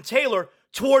Jonathan Taylor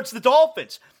towards the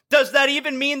Dolphins. Does that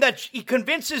even mean that he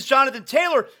convinces Jonathan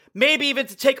Taylor maybe even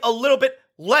to take a little bit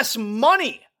less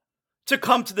money to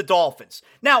come to the Dolphins?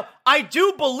 Now, I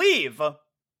do believe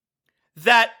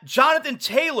that Jonathan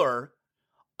Taylor,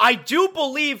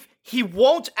 he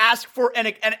won't ask for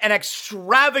an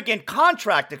extravagant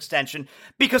contract extension,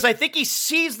 because I think he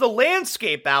sees the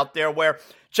landscape out there where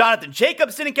Jonathan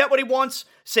Jacobs didn't get what he wants,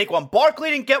 Saquon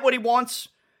Barkley didn't get what he wants,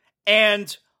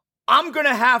 and I'm going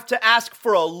to have to ask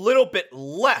for a little bit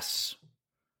less.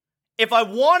 If I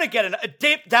want to get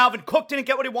Dalvin Cook didn't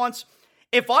get what he wants.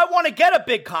 If I want to get a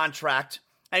big contract,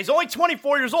 and he's only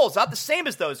 24 years old, it's not the same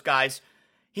as those guys,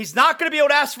 he's not going to be able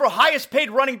to ask for highest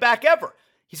paid running back ever.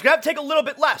 He's going to have to take a little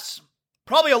bit less.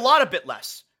 Probably a lot of bit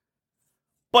less.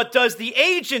 But does the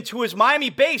agent who is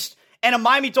Miami-based and a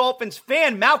Miami Dolphins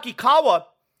fan, Malky Kawa,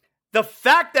 the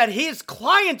fact that his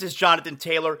client is Jonathan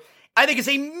Taylor, I think is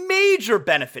a major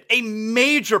benefit, a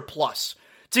major plus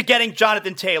to getting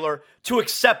Jonathan Taylor to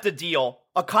accept a deal,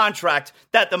 a contract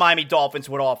that the Miami Dolphins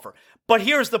would offer. But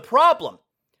here's the problem.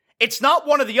 It's not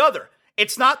one or the other.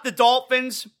 It's not the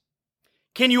Dolphins.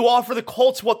 Can you offer the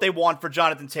Colts what they want for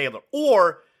Jonathan Taylor?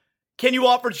 Or can you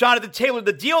offer Jonathan Taylor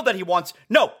the deal that he wants?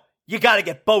 No, you got to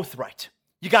get both right.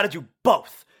 You got to do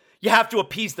both. You have to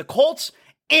appease the Colts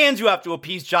and you have to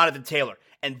appease Jonathan Taylor.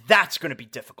 And that's going to be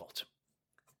difficult.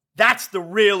 That's the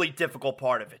really difficult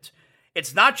part of it.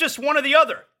 It's not just one or the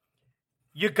other.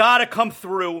 You got to come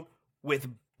through with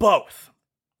both.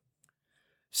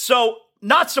 So,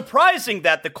 not surprising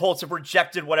that the Colts have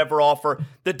rejected whatever offer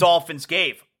the Dolphins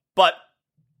gave. But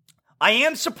I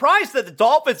am surprised that the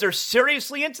Dolphins are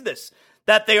seriously into this,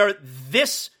 that they are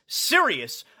this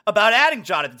serious about adding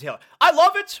Jonathan Taylor. I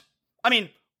love it. I mean,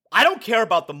 I don't care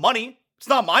about the money. It's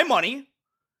not my money.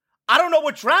 I don't know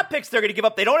what draft picks they're going to give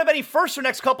up. They don't have any first for the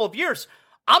next couple of years.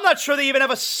 I'm not sure they even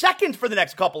have a second for the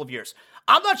next couple of years.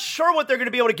 I'm not sure what they're going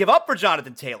to be able to give up for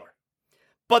Jonathan Taylor.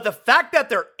 But the fact that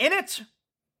they're in it,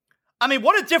 I mean,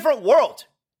 what a different world.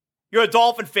 You're a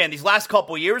Dolphin fan these last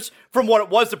couple of years from what it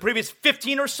was the previous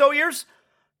 15 or so years.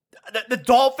 The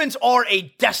Dolphins are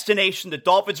a destination. The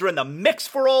Dolphins are in the mix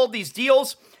for all of these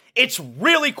deals. It's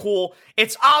really cool.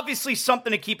 It's obviously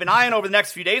something to keep an eye on over the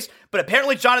next few days, but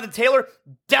apparently Jonathan Taylor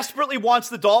desperately wants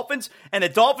the Dolphins, and the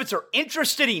Dolphins are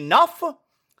interested enough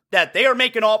that they are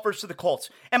making offers to the Colts.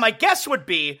 And my guess would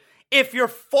be, if you're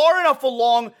far enough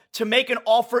along to make an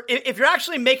offer, if you're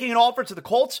actually making an offer to the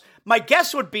Colts, my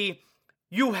guess would be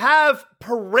you have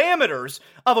parameters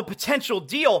of a potential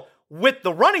deal with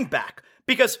the running back.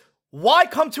 Because why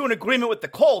come to an agreement with the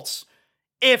Colts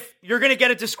if you're going to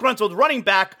get a disgruntled running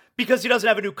back because he doesn't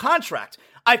have a new contract?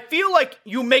 I feel like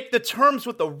you make the terms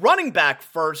with the running back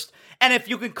first, and if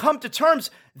you can come to terms,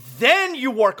 then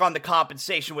you work on the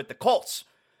compensation with the Colts.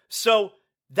 So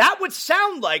that would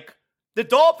sound like the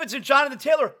Dolphins and Jonathan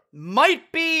Taylor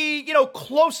might be,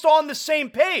 close on the same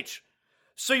page.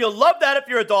 So you'll love that if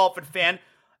you're a Dolphin fan.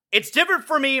 It's different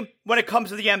for me when it comes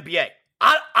to the NBA.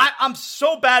 I'm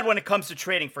so bad when it comes to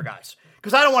trading for guys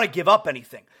because I don't want to give up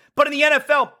anything. But in the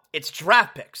NFL, it's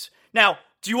draft picks. Now,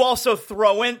 do you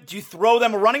throw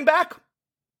them a running back?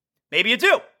 Maybe you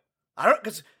do. I don't,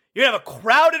 because you have a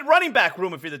crowded running back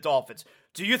room if you're the Dolphins.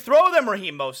 Do you throw them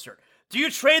Raheem Mostert? Do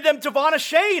you trade them Devon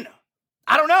Achane?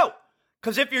 I don't know.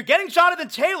 Because if you're getting Jonathan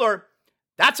Taylor,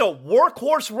 that's a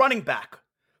workhorse running back.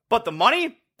 But the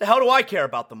money, the hell do I care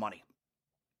about the money?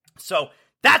 So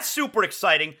that's super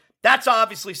exciting. That's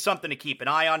obviously something to keep an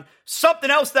eye on.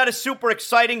 Something else that is super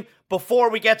exciting before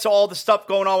we get to all the stuff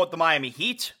going on with the Miami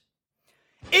Heat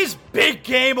is big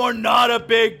game or not a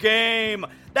big game.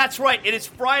 That's right, it is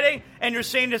Friday, and you're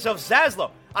saying to yourself,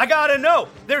 Zaslow, I gotta know,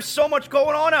 there's so much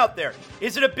going on out there.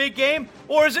 Is it a big game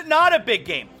or is it not a big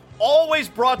game? Always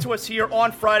brought to us here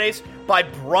on Fridays by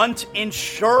Brunt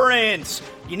Insurance.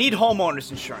 You need homeowners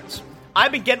insurance.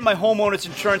 I've been getting my homeowners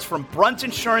insurance from Brunt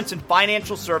Insurance and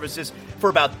Financial Services for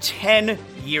about 10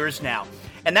 years now.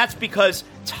 And that's because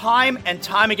time and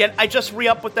time again, I just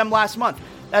re-upped with them last month.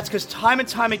 That's because time and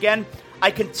time again, I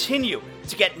continue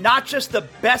to get not just the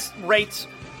best rates,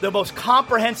 the most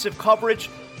comprehensive coverage,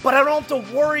 but I don't have to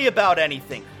worry about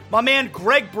anything. My man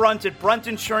Greg Brunt at Brunt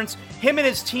Insurance, him and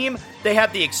his team, they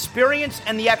have the experience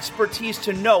and the expertise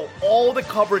to know all the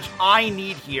coverage I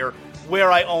need here where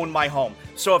I own my home.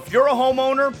 So if you're a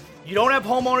homeowner, you don't have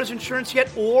homeowners insurance yet,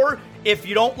 or if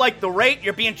you don't like the rate,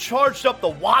 you're being charged up the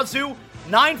wazoo,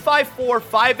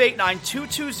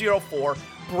 954-589-2204,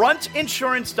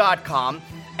 bruntinsurance.com,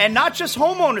 and not just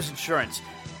homeowners insurance,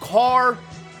 car,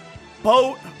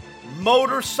 boat,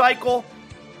 motorcycle,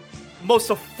 most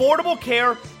affordable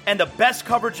care and the best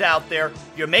coverage out there.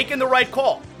 You're making the right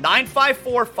call.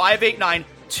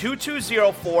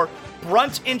 954-589-2204.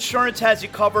 Brunt Insurance has you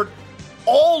covered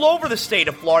all over the state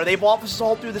of Florida. They have offices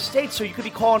all through the state, so you could be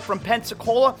calling from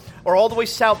Pensacola or all the way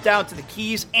south down to the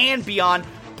Keys and beyond.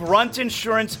 Brunt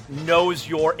Insurance knows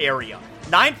your area.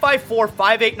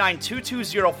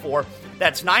 954-589-2204.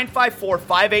 That's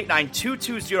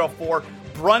 954-589-2204.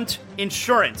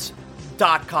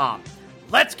 bruntinsurance.com.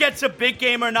 Let's get to big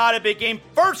game or not a big game.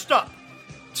 First up,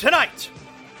 tonight,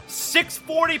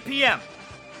 6:40 p.m.,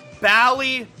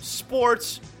 Bally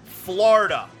Sports,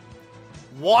 Florida.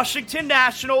 Washington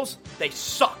Nationals, they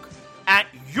suck. At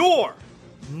your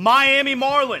Miami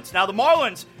Marlins. Now, the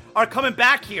Marlins are coming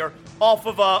back here off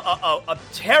of a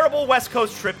terrible West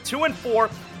Coast trip,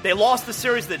 2-4. They lost the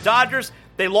series to the Dodgers.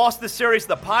 They lost the series to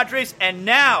the Padres. And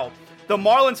now the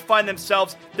Marlins find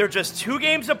themselves, they're just 2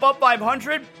 games above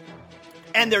 500,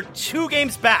 and they're 2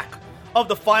 games back of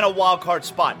the final wild card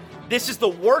spot. This is the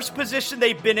worst position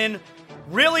they've been in,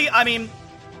 really,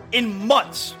 in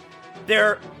months.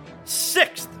 They're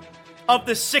 6th of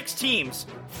the 6 teams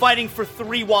fighting for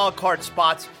 3 wild card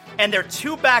spots, and they're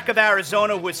 2 back of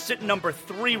Arizona, who is sitting number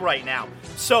 3 right now.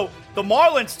 So the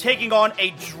Marlins taking on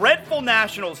a dreadful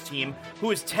Nationals team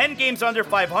who is 10 games under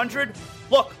 500.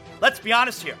 Look, let's be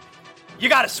honest here. You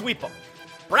got to sweep them.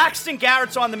 Braxton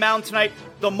Garrett's on the mound tonight.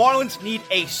 The Marlins need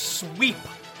a sweep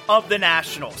of the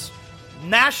Nationals.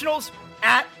 Nationals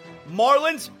at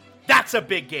Marlins, that's a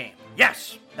big game.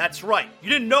 Yes, that's right. You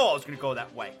didn't know I was going to go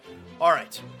that way. All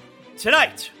right.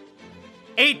 Tonight,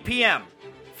 8 p.m.,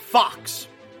 Fox,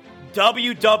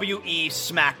 WWE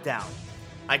SmackDown.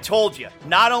 I told you,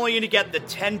 not only are you going to get the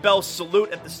 10-bell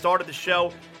salute at the start of the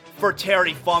show for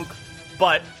Terry Funk,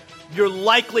 but you're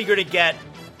likely going to get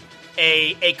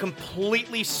a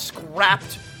completely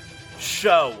scrapped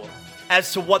show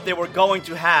as to what they were going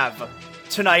to have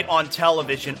tonight on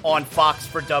television on Fox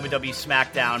for WWE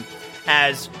SmackDown.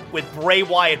 As with Bray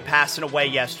Wyatt passing away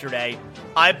yesterday,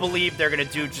 I believe they're going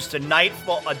to do just a night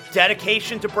full, a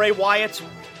dedication to Bray Wyatt,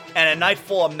 and a night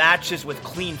full of matches with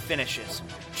clean finishes.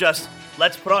 Just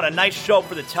let's put on a nice show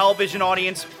for the television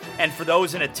audience, and for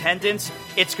those in attendance,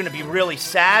 it's going to be really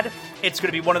sad. It's going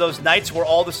to be one of those nights where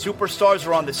all the superstars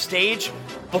are on the stage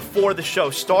before the show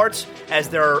starts, as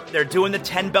they're doing the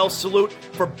 10-bell salute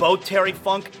for both Terry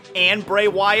Funk and Bray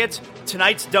Wyatt.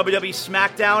 Tonight's WWE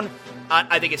SmackDown,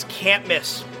 I think it's can't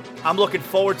miss. I'm looking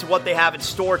forward to what they have in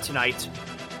store tonight.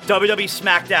 WWE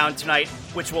SmackDown tonight,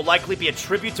 which will likely be a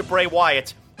tribute to Bray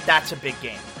Wyatt. That's a big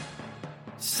game.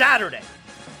 Saturday,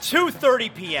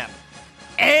 2:30 p.m.,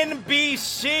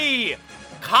 NBC,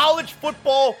 College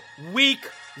Football Week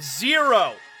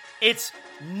 0. It's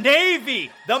Navy,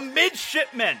 the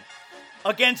Midshipmen,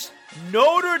 against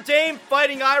Notre Dame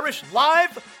Fighting Irish,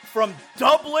 live from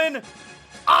Dublin,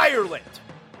 Ireland.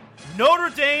 Notre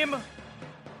Dame,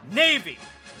 Navy.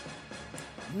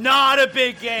 Not a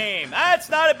big game. That's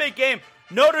not a big game.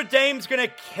 Notre Dame's going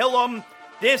to kill them.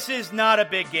 This is not a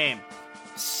big game.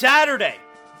 Saturday,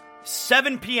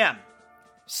 7 p.m.,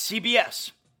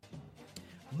 CBS.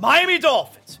 Miami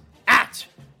Dolphins at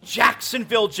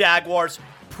Jacksonville Jaguars,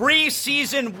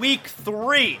 preseason week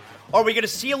 3. Are we going to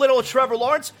see a little Trevor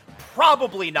Lawrence?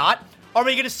 Probably not. Are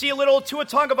we going to see a little Tua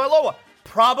Tagovailoa?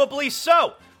 Probably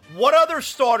so. What other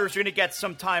starters are going to get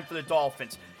some time for the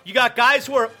Dolphins? You got guys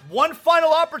who are one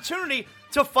final opportunity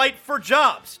to fight for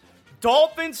jobs.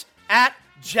 Dolphins at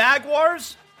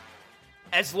Jaguars.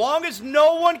 As long as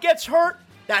no one gets hurt,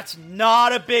 that's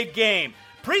not a big game.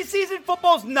 Preseason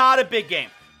football's not a big game.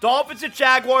 Dolphins at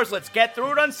Jaguars, let's get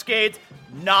through it unscathed.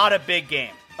 Not a big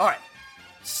game. All right.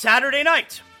 Saturday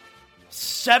night,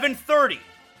 7:30,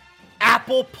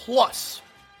 Apple Plus.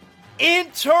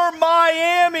 Inter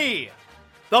Miami,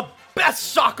 the best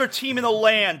soccer team in the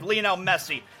land, Lionel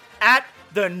Messi, at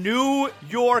the New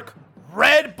York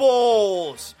Red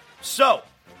Bulls. So,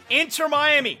 Inter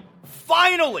Miami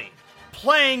finally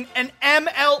playing an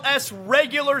MLS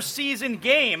regular season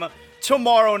game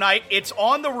tomorrow night. It's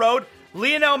on the road.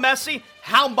 Lionel Messi,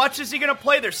 how much is he going to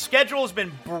play? Their schedule has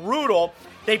been brutal.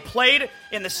 They played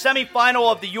in the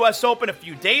semifinal of the U.S. Open a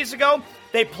few days ago.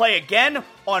 They play again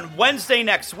on Wednesday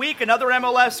next week, another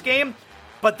MLS game.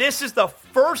 But this is the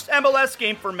first MLS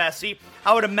game for Messi.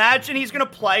 I would imagine he's going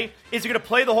to play. Is he going to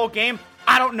play the whole game?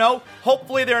 I don't know.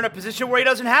 Hopefully they're in a position where he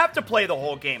doesn't have to play the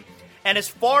whole game. And as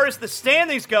far as the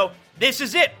standings go, this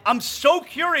is it. I'm so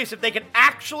curious if they can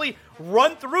actually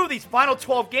run through these final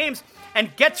 12 games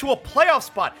and get to a playoff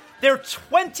spot. They're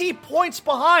 20 points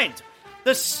behind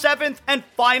the 7th and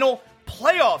final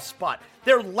playoff spot.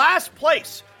 They're last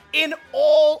place in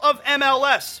all of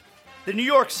MLS. The New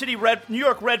York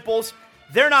Red Bulls,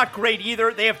 they're not great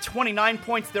either. They have 29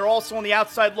 points. They're also on the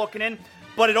outside looking in.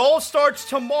 But it all starts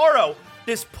tomorrow,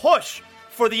 this push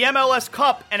for the MLS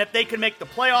Cup. And if they can make the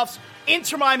playoffs,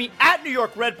 Inter Miami at New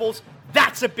York Red Bulls,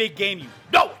 that's a big game. You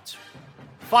know it.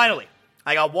 Finally,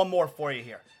 I got one more for you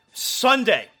here.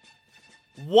 Sunday,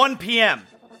 1 p.m.,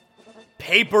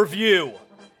 pay-per-view.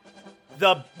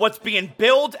 What's being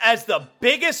billed as the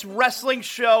biggest wrestling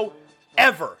show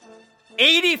ever.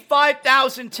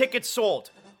 85,000 tickets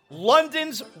sold.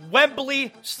 London's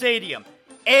Wembley Stadium.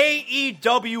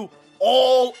 AEW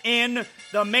All In,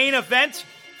 the main event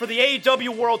for the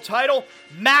AEW World title.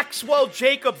 Maxwell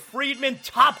Jacob Friedman,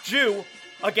 top Jew,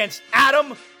 against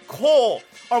Adam Cole.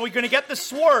 Are we going to get the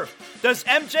swerve? Does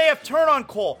MJF turn on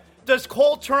Cole? Does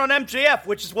Cole turn on MJF?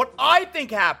 Which is what I think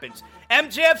happens.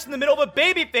 MJF's in the middle of a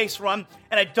babyface run,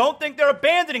 and I don't think they're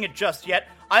abandoning it just yet.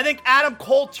 I think Adam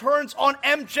Cole turns on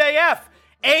MJF.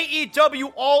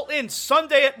 AEW All In,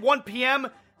 Sunday at 1 p.m.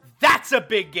 That's a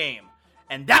big game.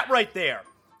 And that right there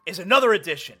is another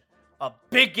edition of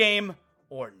Big Game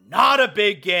or Not a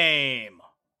Big Game.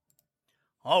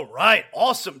 All right,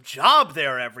 awesome job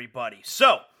there, everybody.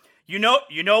 So, you know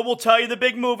we'll tell you the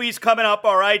big movies coming up,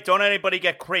 all right? Don't anybody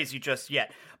get crazy just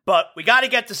yet. But we got to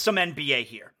get to some NBA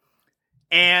here.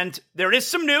 And there is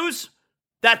some news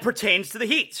that pertains to the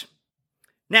Heat.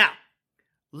 Now,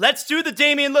 let's do the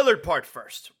Damian Lillard part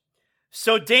first.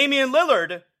 So Damian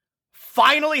Lillard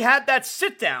finally had that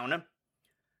sit down.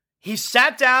 He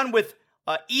sat down with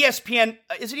ESPN,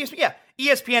 is it ESPN? Yeah,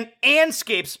 ESPN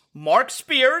Anscape's Mark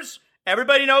Spears.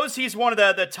 Everybody knows he's one of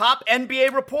the top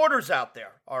NBA reporters out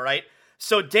there, all right?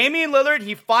 So Damian Lillard,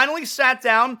 he finally sat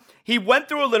down. He went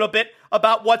through a little bit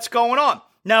about what's going on.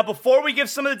 Now, before we give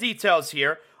some of the details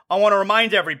here, I want to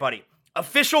remind everybody,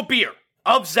 official beer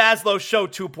of Zaslow Show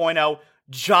 2.0,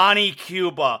 Johnny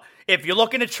Cuba. If you're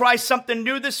looking to try something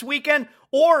new this weekend,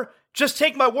 or just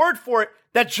take my word for it,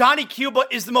 that Johnny Cuba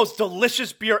is the most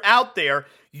delicious beer out there.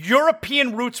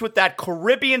 European roots with that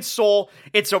Caribbean soul.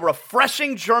 It's a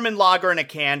refreshing German lager in a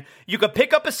can. You can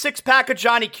pick up a 6-pack of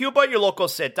Johnny Cuba at your local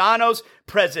Sedano's,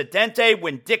 Presidente,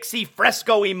 Winn-Dixie,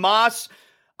 Fresco y Mas.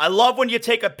 I love when you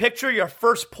take a picture, your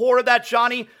first pour of that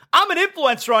Johnny. I'm an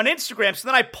influencer on Instagram, so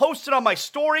then I post it on my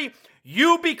story.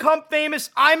 You become famous.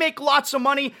 I make lots of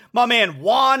money. My man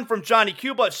Juan from Johnny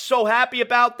Cuba is so happy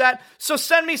about that. So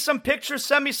send me some pictures,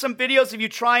 send me some videos of you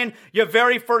trying your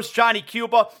very first Johnny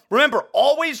Cuba. Remember,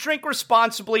 always drink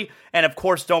responsibly. And of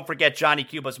course, don't forget Johnny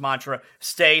Cuba's mantra,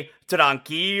 stay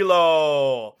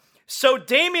tranquilo. So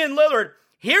Damian Lillard,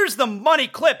 here's the money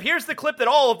clip. Here's the clip that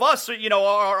all of us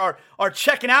are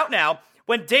checking out now.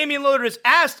 When Damian Lillard is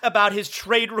asked about his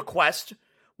trade request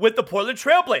with the Portland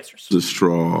Trailblazers. The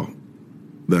straw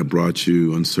that brought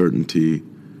you uncertainty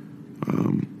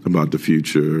about the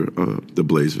future of the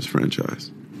Blazers franchise.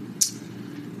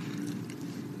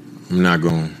 I'm not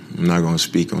going to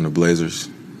speak on the Blazers.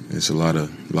 It's a lot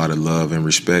of love and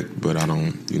respect, but I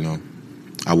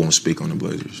won't speak on the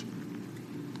Blazers.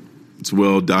 It's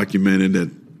well documented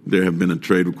that there have been a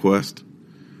trade request.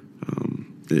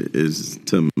 Is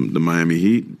to the Miami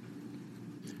Heat.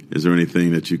 Is there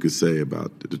anything that you could say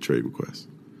about the trade request?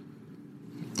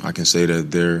 I can say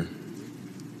that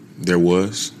there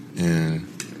was, and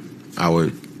I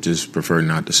would just prefer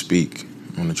not to speak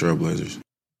on the Trailblazers.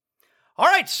 All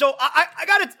right, so I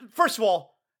got to, first of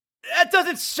all, that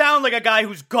doesn't sound like a guy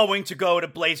who's going to go to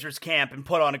Blazers camp and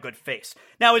put on a good face.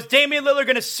 Now, is Damian Lillard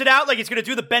going to sit out like he's going to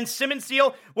do the Ben Simmons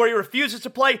deal where he refuses to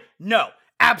play? No,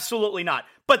 absolutely not.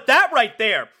 But that right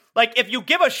there, like if you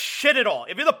give a shit at all,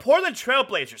 if you're the Portland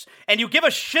Trailblazers and you give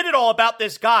a shit at all about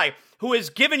this guy who has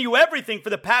given you everything for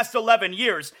the past 11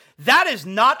 years, that is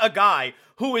not a guy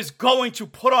who is going to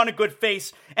put on a good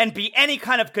face and be any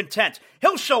kind of content.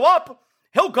 He'll show up,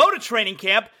 he'll go to training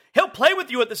camp, he'll play with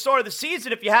you at the start of the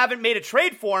season if you haven't made a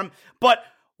trade for him, but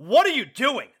what are you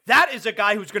doing? That is a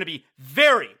guy who's going to be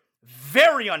very,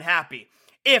 very unhappy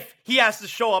if he has to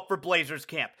show up for Blazers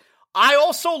camp. I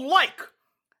also like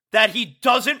that he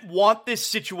doesn't want this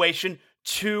situation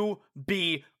to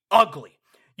be ugly.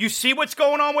 You see what's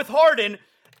going on with Harden,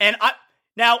 and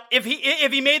now if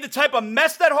he made the type of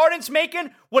mess that Harden's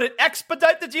making, would it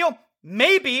expedite the deal?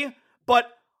 Maybe,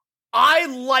 but I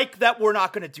like that we're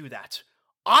not going to do that.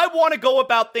 I want to go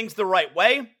about things the right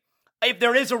way, if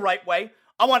there is a right way.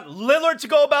 I want Lillard to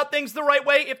go about things the right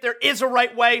way, if there is a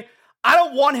right way. I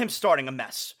don't want him starting a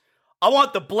mess. I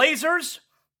want the Blazers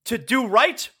to do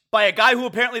right by a guy who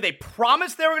apparently they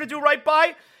promised they were going to do right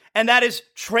by, and that is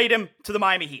trade him to the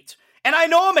Miami Heat. And I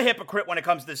know I'm a hypocrite when it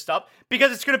comes to this stuff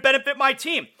because it's going to benefit my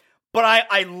team. But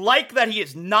I like that he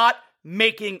is not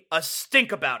making a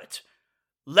stink about it.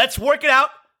 Let's work it out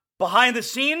behind the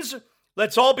scenes.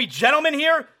 Let's all be gentlemen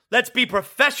here. Let's be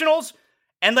professionals,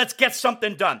 and let's get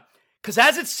something done. Because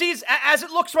as it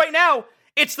looks right now,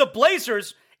 it's the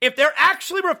Blazers. If they're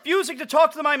actually refusing to talk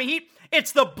to the Miami Heat,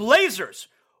 it's the Blazers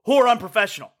who are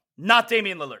unprofessional, not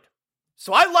Damian Lillard.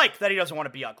 So I like that he doesn't want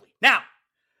to be ugly. Now,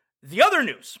 the other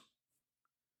news.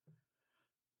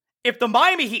 If the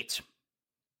Miami Heat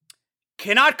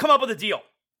cannot come up with a deal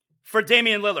for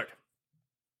Damian Lillard,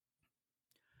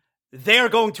 they are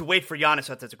going to wait for Giannis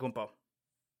Antetokounmpo.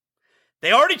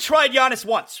 They already tried Giannis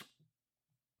once.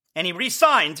 and he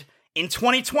re-signed in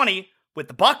 2020 with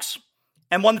the Bucks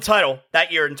and won the title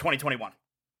that year in 2021.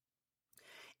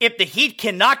 If the Heat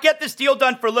cannot get this deal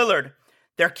done for Lillard,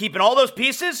 they're keeping all those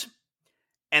pieces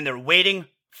and they're waiting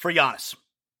for Giannis.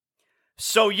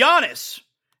 So Giannis,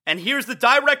 and here's the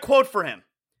direct quote for him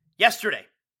yesterday.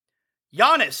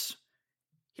 Giannis,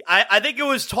 I think it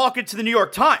was talking to the New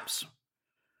York Times.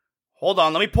 Hold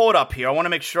on, let me pull it up here. I want to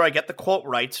make sure I get the quote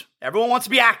right. Everyone wants to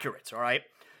be accurate, all right?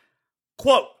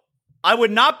 Quote, I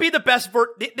would not be the best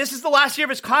this is the last year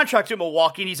of his contract in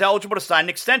Milwaukee, and he's eligible to sign an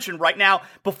extension right now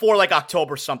before like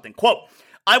October something. Quote,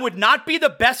 I would not be the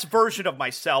best version of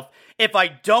myself if I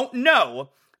don't know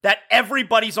that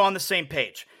everybody's on the same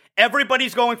page.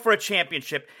 Everybody's going for a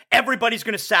championship. Everybody's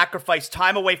going to sacrifice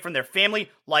time away from their family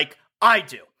like I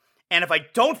do. And if I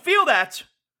don't feel that,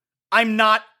 I'm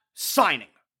not signing.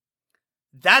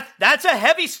 That's a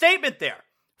heavy statement there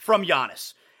from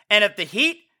Giannis. And if the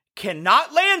Heat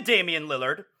cannot land Damian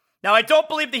Lillard, now I don't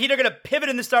believe the Heat are going to pivot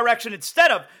in this direction.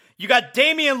 Instead of, you got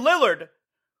Damian Lillard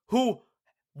who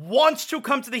wants to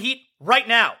come to the Heat right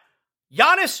now.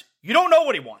 Giannis, you don't know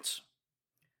what he wants.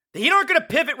 The Heat aren't going to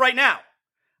pivot right now.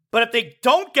 But if they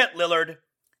don't get Lillard,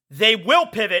 they will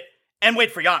pivot and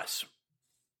wait for Giannis.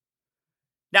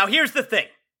 Now, here's the thing.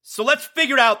 So let's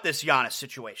figure out this Giannis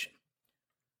situation.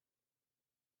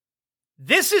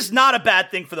 This is not a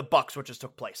bad thing for the Bucks, what just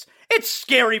took place. It's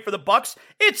scary for the Bucks.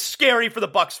 It's scary for the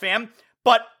Bucks fam,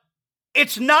 but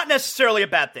it's not necessarily a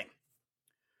bad thing.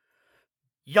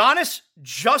 Giannis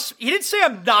he didn't say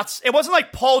I'm not, it wasn't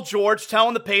like Paul George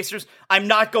telling the Pacers, I'm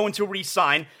not going to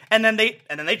re-sign, and then they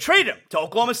traded him to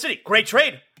Oklahoma City. Great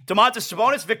trade. Domantas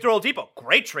Sabonis, Victor Oladipo.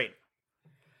 Great trade.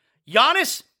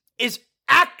 Giannis is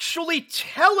actually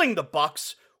telling the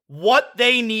Bucks what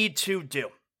they need to do.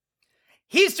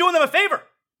 He's doing them a favor.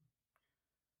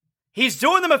 He's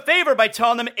doing them a favor by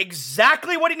telling them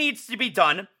exactly what needs to be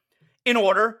done in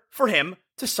order for him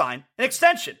to sign an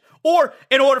extension, or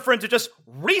in order for him to just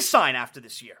re-sign after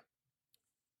this year.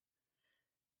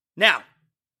 Now,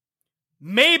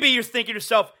 maybe you're thinking to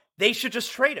yourself, they should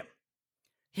just trade him.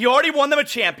 He already won them a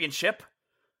championship.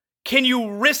 Can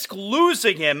you risk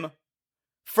losing him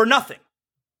for nothing?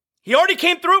 He already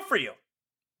came through for you.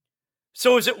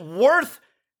 So is it worth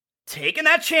taking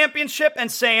that championship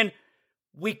and saying,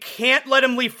 we can't let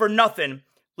him leave for nothing.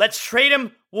 Let's trade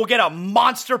him. We'll get a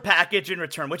monster package in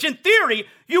return, which in theory,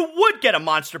 you would get a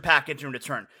monster package in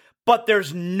return. But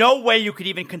there's no way you could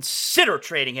even consider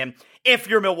trading him if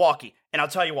you're Milwaukee. And I'll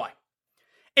tell you why.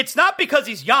 It's not because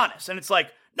he's Giannis. And it's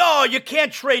like, no, you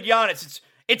can't trade Giannis.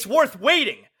 It's worth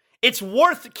waiting. It's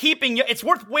worth keeping. It's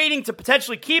worth waiting to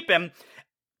potentially keep him.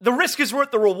 The risk is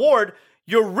worth the reward.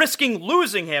 You're risking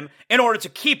losing him in order to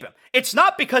keep him. It's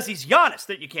not because he's Giannis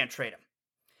that you can't trade him.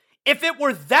 If it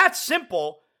were that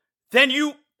simple, then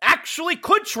you actually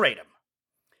could trade him.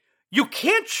 You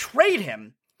can't trade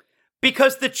him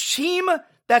because the team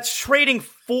that's trading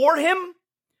for him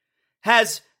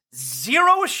has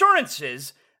zero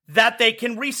assurances that they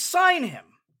can re-sign him.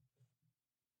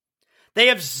 They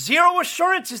have zero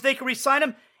assurances they can re-sign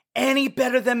him any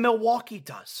better than Milwaukee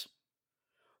does.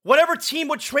 Whatever team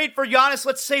would trade for Giannis,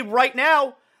 let's say right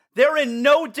now, they're in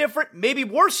no different, maybe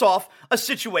worse off, a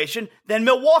situation than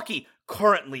Milwaukee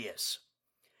currently is.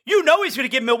 You know he's going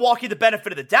to give Milwaukee the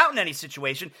benefit of the doubt in any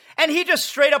situation, and he just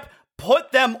straight up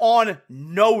put them on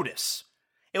notice.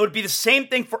 It would be the same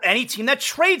thing for any team that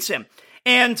trades him.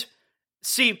 And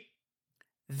see,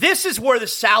 this is where the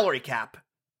salary cap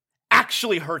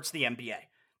actually hurts the NBA.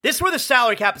 This is where the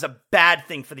salary cap is a bad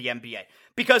thing for the NBA.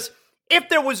 Because if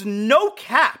there was no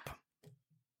cap,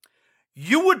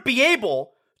 you would be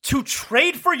able to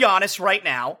trade for Giannis right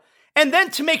now, and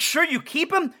then to make sure you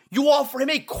keep him, you offer him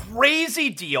a crazy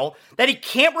deal that he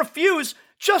can't refuse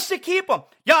just to keep him.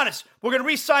 Giannis, we're going to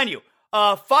re-sign you.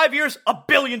 5 years, $1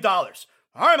 billion. All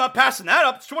right, I'm not passing that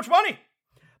up. It's too much money.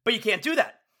 But you can't do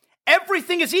that.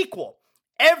 Everything is equal.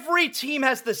 Every team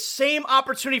has the same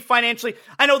opportunity financially.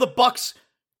 I know the Bucks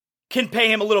can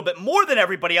pay him a little bit more than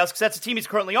everybody else because that's the team he's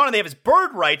currently on and they have his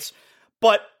bird rights.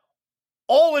 But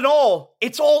all in all,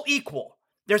 it's all equal.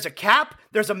 There's a cap,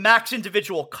 there's a max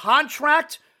individual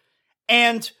contract,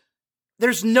 and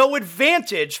there's no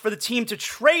advantage for the team to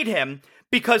trade him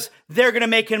because they're going to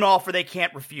make him an offer that he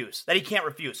can't refuse.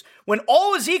 When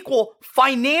all is equal,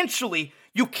 financially,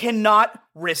 you cannot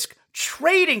risk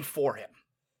trading for him.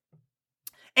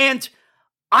 And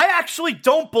I actually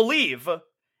don't believe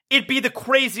it'd be the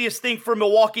craziest thing for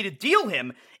Milwaukee to deal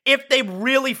him if they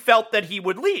really felt that he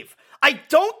would leave. I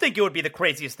don't think it would be the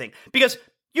craziest thing because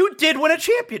you did win a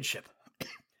championship.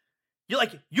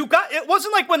 It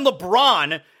wasn't like when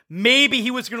LeBron maybe he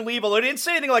was going to leave, although he didn't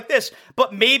say anything like this,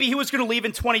 but maybe he was going to leave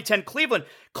in 2010 Cleveland.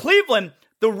 Cleveland,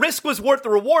 the risk was worth the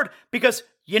reward because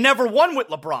you never won with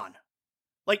LeBron.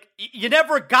 Like, you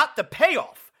never got the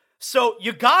payoff. So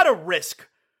you got to risk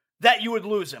that you would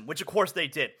lose him, which of course they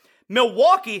did.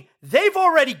 Milwaukee, they've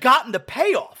already gotten the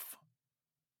payoff.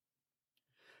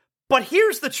 But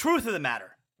here's the truth of the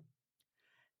matter.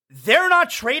 They're not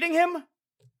trading him,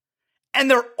 and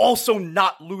they're also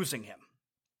not losing him.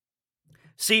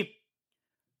 See,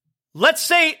 let's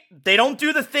say they don't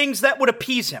do the things that would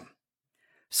appease him.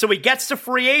 So he gets to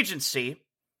free agency,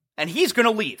 and he's going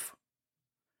to leave.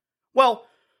 Well,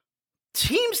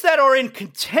 teams that are in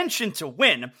contention to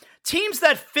win, teams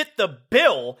that fit the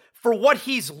bill for what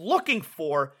he's looking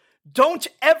for, don't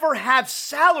ever have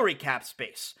salary cap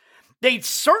space. They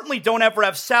certainly don't ever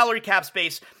have salary cap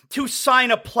space to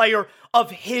sign a player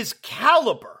of his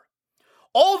caliber.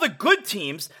 All the good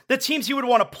teams, the teams he would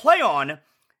want to play on,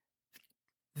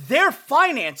 their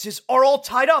finances are all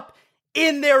tied up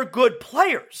in their good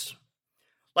players.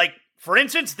 Like, for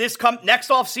instance, next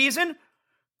offseason,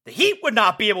 the Heat would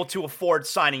not be able to afford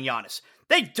signing Giannis.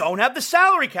 They don't have the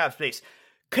salary cap space.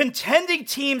 Contending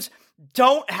teams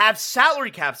don't have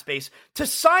salary cap space to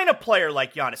sign a player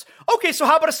like Giannis. Okay, so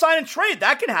how about a sign and trade?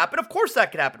 That can happen. Of course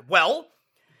that can happen. Well,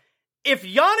 if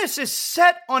Giannis is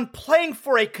set on playing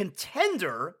for a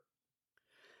contender,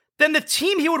 then the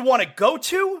team he would want to go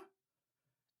to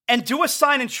and do a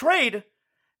sign and trade,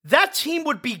 that team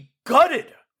would be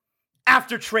gutted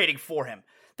after trading for him.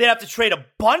 They'd have to trade a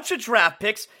bunch of draft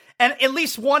picks and at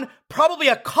least one, probably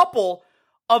a couple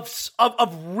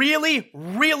of really,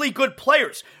 really good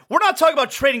players. We're not talking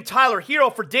about trading Tyler Hero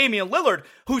for Damian Lillard,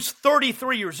 who's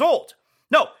 33 years old.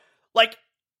 No, like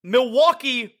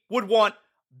Milwaukee would want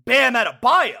Bam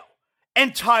Adebayo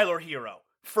and Tyler Hero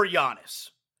for Giannis.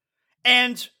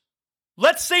 And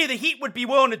let's say the Heat would be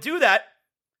willing to do that.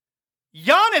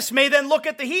 Giannis may then look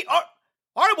at the Heat. All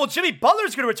right, well, Jimmy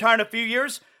Butler's going to retire in a few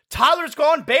years. Tyler's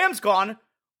gone. Bam's gone.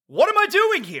 What am I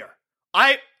doing here?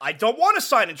 I don't want to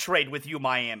sign and trade with you,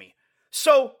 Miami.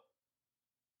 So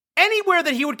anywhere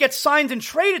that he would get signed and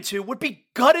traded to would be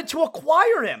gutted to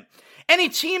acquire him. Any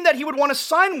team that he would want to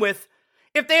sign with,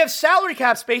 if they have salary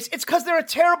cap space, it's because they're a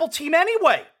terrible team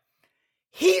anyway.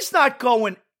 He's not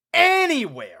going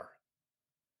anywhere.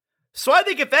 So I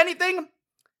think if anything,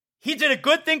 he did a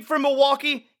good thing for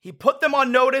Milwaukee. He put them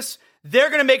on notice. They're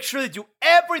going to make sure they do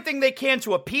everything they can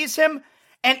to appease him.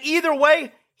 And either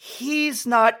way, he's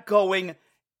not going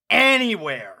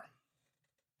anywhere.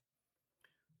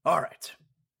 All right.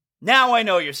 Now I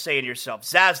know you're saying to yourself,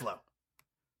 Zaslow,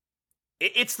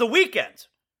 it's the weekend.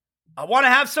 I want to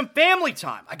have some family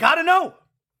time. I got to know.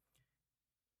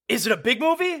 Is it a big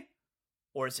movie?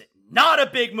 Or is it not a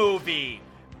big movie?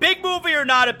 Big movie or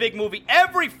not a big movie?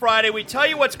 Every Friday we tell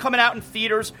you what's coming out in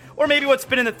theaters, or maybe what's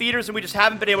been in the theaters and we just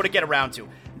haven't been able to get around to.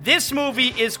 This movie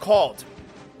is called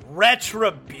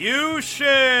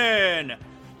Retribution.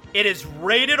 It is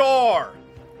rated R.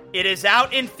 It is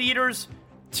out in theaters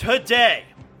today.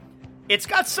 It's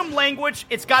got some language.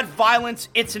 It's got violence.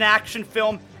 It's an action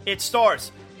film. It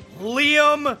stars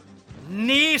Liam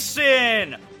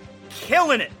Neeson,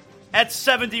 killing it at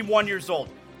 71 years old.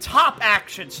 Top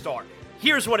action star.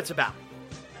 Here's what it's about.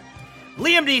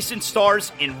 Liam Neeson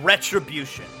stars in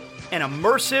Retribution, an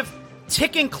immersive,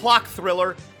 ticking clock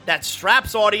thriller that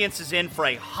straps audiences in for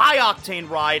a high-octane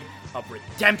ride of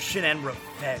redemption and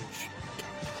revenge.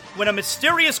 When a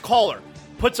mysterious caller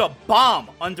puts a bomb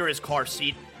under his car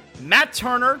seat, Matt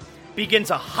Turner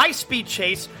begins a high-speed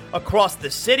chase across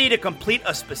the city to complete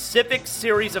a specific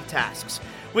series of tasks.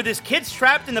 With his kids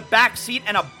trapped in the back seat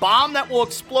and a bomb that will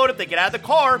explode if they get out of the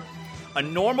car, a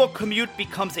normal commute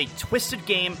becomes a twisted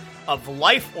game of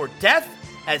life or death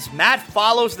as Matt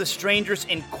follows the stranger's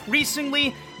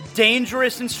increasingly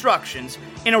dangerous instructions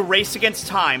in a race against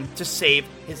time to save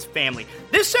his family.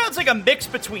 This sounds like a mix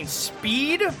between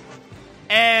Speed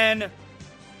and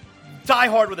Die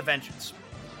Hard with a Vengeance.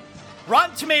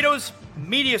 Rotten Tomatoes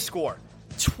media score,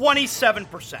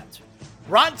 27%.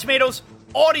 Rotten Tomatoes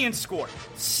audience score,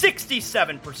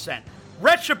 67%.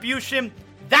 Retribution,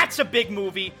 that's a big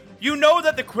movie. You know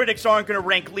that the critics aren't going to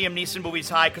rank Liam Neeson movies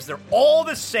high because they're all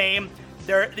the same.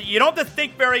 You don't have to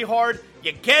think very hard.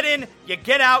 You get in, you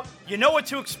get out, you know what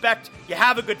to expect, you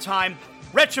have a good time.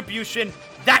 Retribution,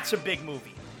 that's a big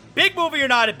movie. Big movie or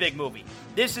not a big movie?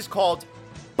 This is called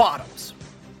Bottoms.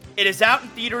 It is out in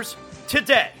theaters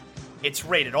today. It's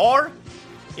rated R.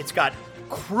 It's got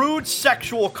crude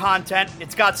sexual content.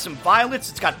 It's got some violence.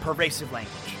 It's got pervasive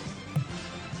language.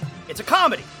 It's a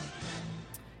comedy.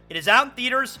 It is out in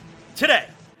theaters today.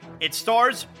 It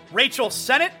stars Rachel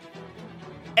Sennett,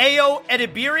 Ayo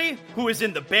Edebiri, who is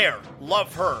in The Bear,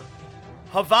 love her.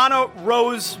 Havana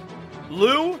Rose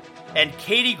Liu, and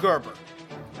Katie Gerber.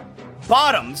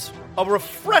 Bottoms, a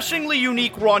refreshingly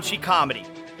unique raunchy comedy,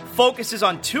 focuses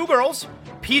on two girls,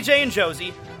 PJ and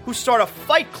Josie, who start a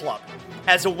fight club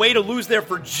as a way to lose their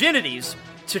virginities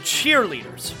to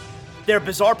cheerleaders. Their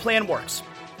bizarre plan works.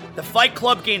 The fight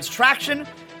club gains traction,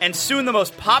 and soon the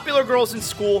most popular girls in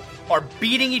school are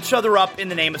beating each other up in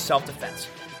the name of self-defense.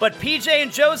 But PJ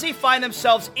and Josie find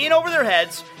themselves in over their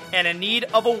heads and in need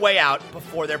of a way out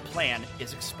before their plan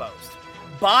is exposed.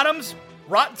 Bottoms,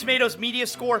 Rotten Tomatoes media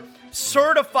score,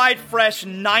 certified fresh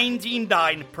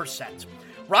 99%.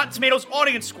 Rotten Tomatoes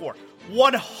audience score,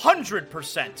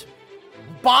 100%.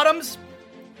 Bottoms,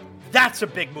 that's a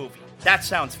big movie. That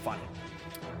sounds funny.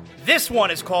 This one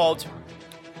is called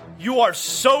You Are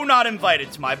So Not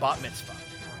Invited to My Bat Mitzvah.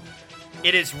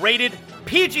 It is rated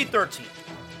PG-13.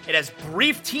 It has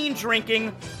brief teen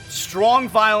drinking, strong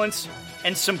violence,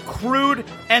 and some crude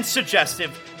and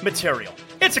suggestive material.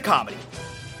 It's a comedy.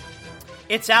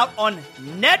 It's out on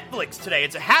Netflix today.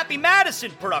 It's a Happy Madison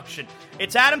production.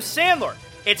 It's Adam Sandler.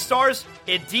 It stars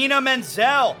Idina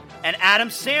Menzel and Adam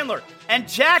Sandler and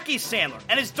Jackie Sandler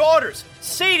and his daughters,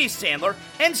 Sadie Sandler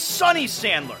and Sonny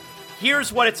Sandler.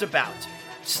 Here's what it's about.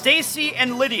 Stacy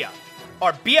and Lydia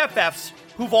are BFFs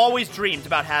who've always dreamed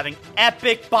about having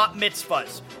epic bat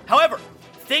mitzvahs. However,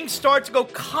 things start to go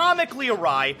comically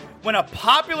awry when a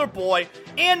popular boy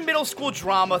and middle school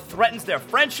drama threatens their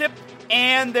friendship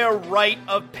and their rite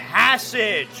of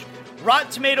passage.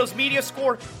 Rotten Tomatoes media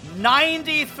score,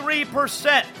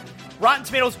 93%. Rotten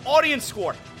Tomatoes audience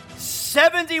score,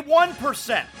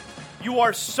 71%. You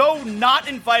Are So Not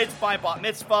Invited to My Bat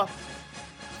Mitzvah.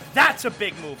 That's a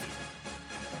big movie.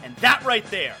 And that right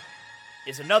there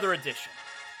is another edition.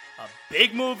 A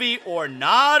big movie or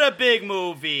not a big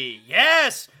movie?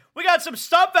 Yes, we got some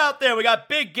stuff out there. We got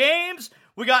big games.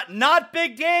 We got not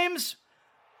big games.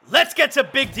 Let's get to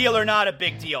big deal or not a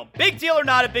big deal. Big deal or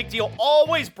not a big deal,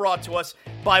 always brought to us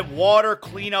by Water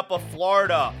Cleanup of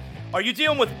Florida. Are you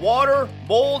dealing with water,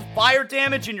 mold, fire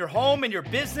damage in your home and your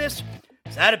business?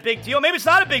 Is that a big deal? Maybe it's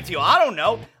not a big deal. I don't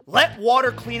know. Let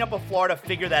Water Cleanup of Florida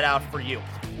figure that out for you.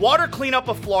 Water Cleanup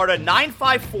of Florida,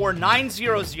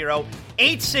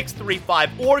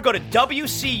 954-900-8635, or go to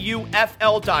WCUFL.com.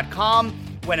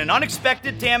 When an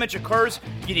unexpected damage occurs,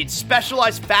 you need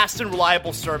specialized, fast, and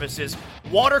reliable services.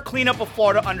 Water Cleanup of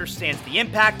Florida understands the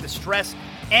impact, the stress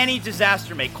any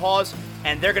disaster may cause,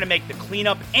 and they're going to make the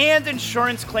cleanup and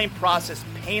insurance claim process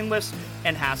painless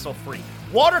and hassle-free.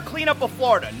 Water Cleanup of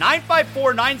Florida,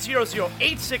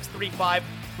 954-900-8635.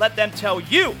 Let them tell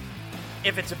you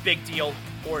if it's a big deal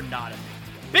or not a big deal.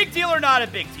 Big deal or not a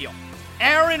big deal?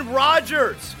 Aaron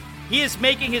Rodgers. He is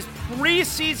making his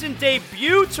preseason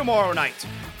debut tomorrow night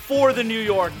for the New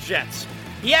York Jets.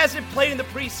 He hasn't played in the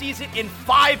preseason in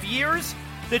 5 years.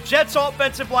 The Jets'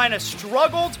 offensive line has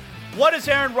struggled. What is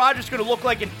Aaron Rodgers going to look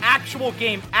like in actual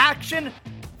game action?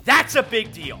 That's a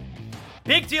big deal.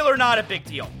 Big deal or not a big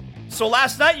deal? So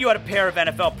last night you had a pair of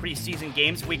NFL preseason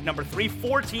games, week number 3.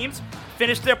 4 teams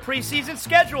finished their preseason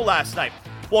schedule last night.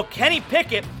 Well, Kenny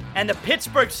Pickett and the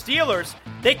Pittsburgh Steelers,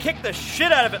 they kicked the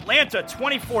shit out of Atlanta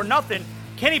 24-0.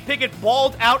 Kenny Pickett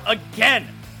balled out again.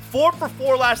 4 for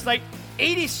 4 last night,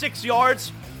 86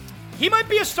 yards. He might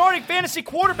be a starting fantasy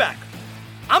quarterback.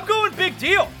 I'm going big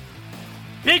deal.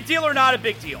 Big deal or not a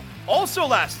big deal? Also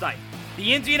last night,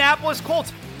 the Indianapolis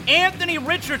Colts, Anthony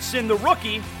Richardson, the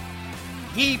rookie,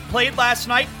 he played last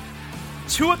night.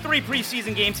 2 of 3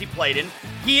 preseason games he played in.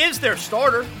 He is their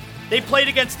starter. They played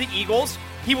against the Eagles.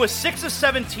 He was 6 of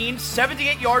 17,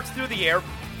 78 yards through the air,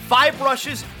 5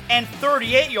 rushes, and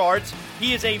 38 yards.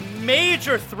 He is a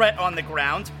major threat on the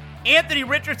ground. Anthony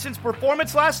Richardson's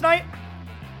performance last night,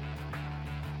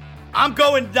 I'm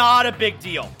going not a big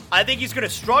deal. I think he's going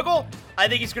to struggle. I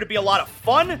think he's going to be a lot of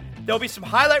fun. There'll be some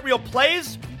highlight reel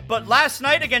plays. But last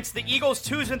night against the Eagles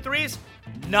 2s and 3s,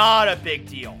 not a big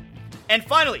deal. And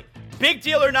finally, big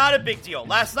deal or not a big deal?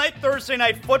 Last night, Thursday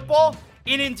Night Football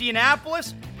in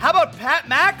Indianapolis. How about Pat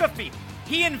McAfee?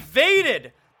 He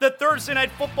invaded the Thursday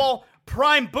Night Football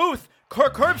prime booth,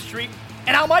 Kirk Herbstreit,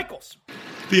 and Al Michaels.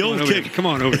 The old kick. Come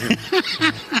on over here.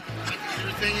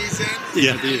 Everything he's in.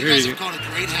 Yeah, you guys have called a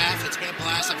great half. It's been a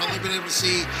blast. I've only been able to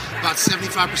see about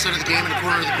 75% of the game in the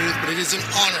corner of the booth, but it is an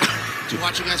honor to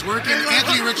watch you guys work. And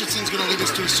Anthony Richardson's going to lead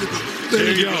us to a Super Bowl.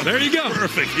 There you go. There you go.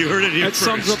 Perfect. You heard it here. That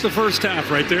sums up the first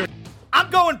half right there. I'm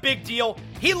going big deal.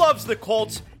 He loves the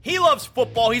Colts. He loves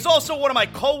football. He's also one of my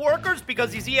co-workers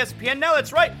because he's ESPN now.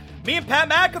 That's right. Me and Pat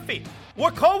McAfee,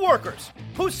 we're co-workers.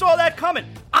 Who saw that coming?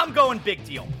 I'm going big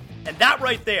deal. And that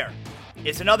right there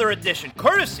is another edition,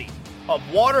 courtesy of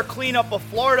Water Cleanup of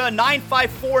Florida,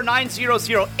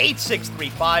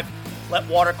 954-900-8635. Let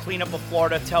Water Cleanup of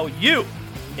Florida tell you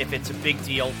if it's a big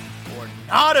deal or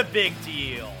not a big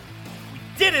deal. We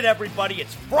did it, everybody.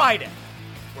 It's Friday.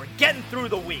 We're getting through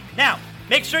the week. Now,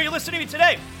 make sure you're listening to me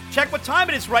today. Check what time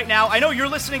it is right now. I know you're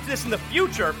listening to this in the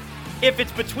future. If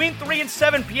it's between 3 and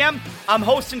 7 p.m., I'm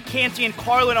hosting Canty and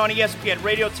Carlin on ESPN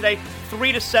Radio today,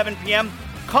 3 to 7 p.m.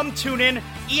 Come tune in.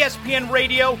 ESPN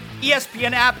Radio,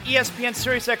 ESPN app, ESPN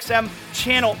SiriusXM,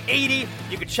 Channel 80.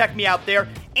 You can check me out there.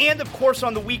 And, of course,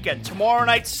 on the weekend, tomorrow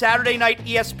night, Saturday night,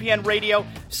 ESPN Radio,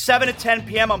 7 to 10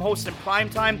 p.m., I'm hosting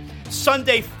Primetime.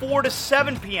 Sunday, 4 to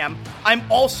 7 p.m., I'm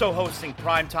also hosting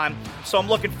Primetime. So I'm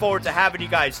looking forward to having you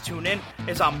guys tune in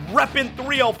as I'm repping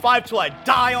 305 till I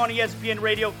die on ESPN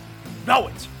Radio. Know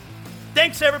it.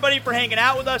 Thanks, everybody, for hanging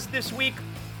out with us this week.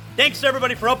 Thanks,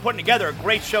 everybody, for putting together a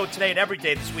great show today and every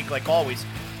day this week, like always.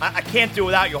 I can't do it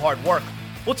without your hard work.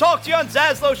 We'll talk to you on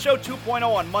Zaslow Show 2.0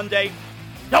 on Monday.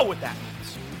 Go with that.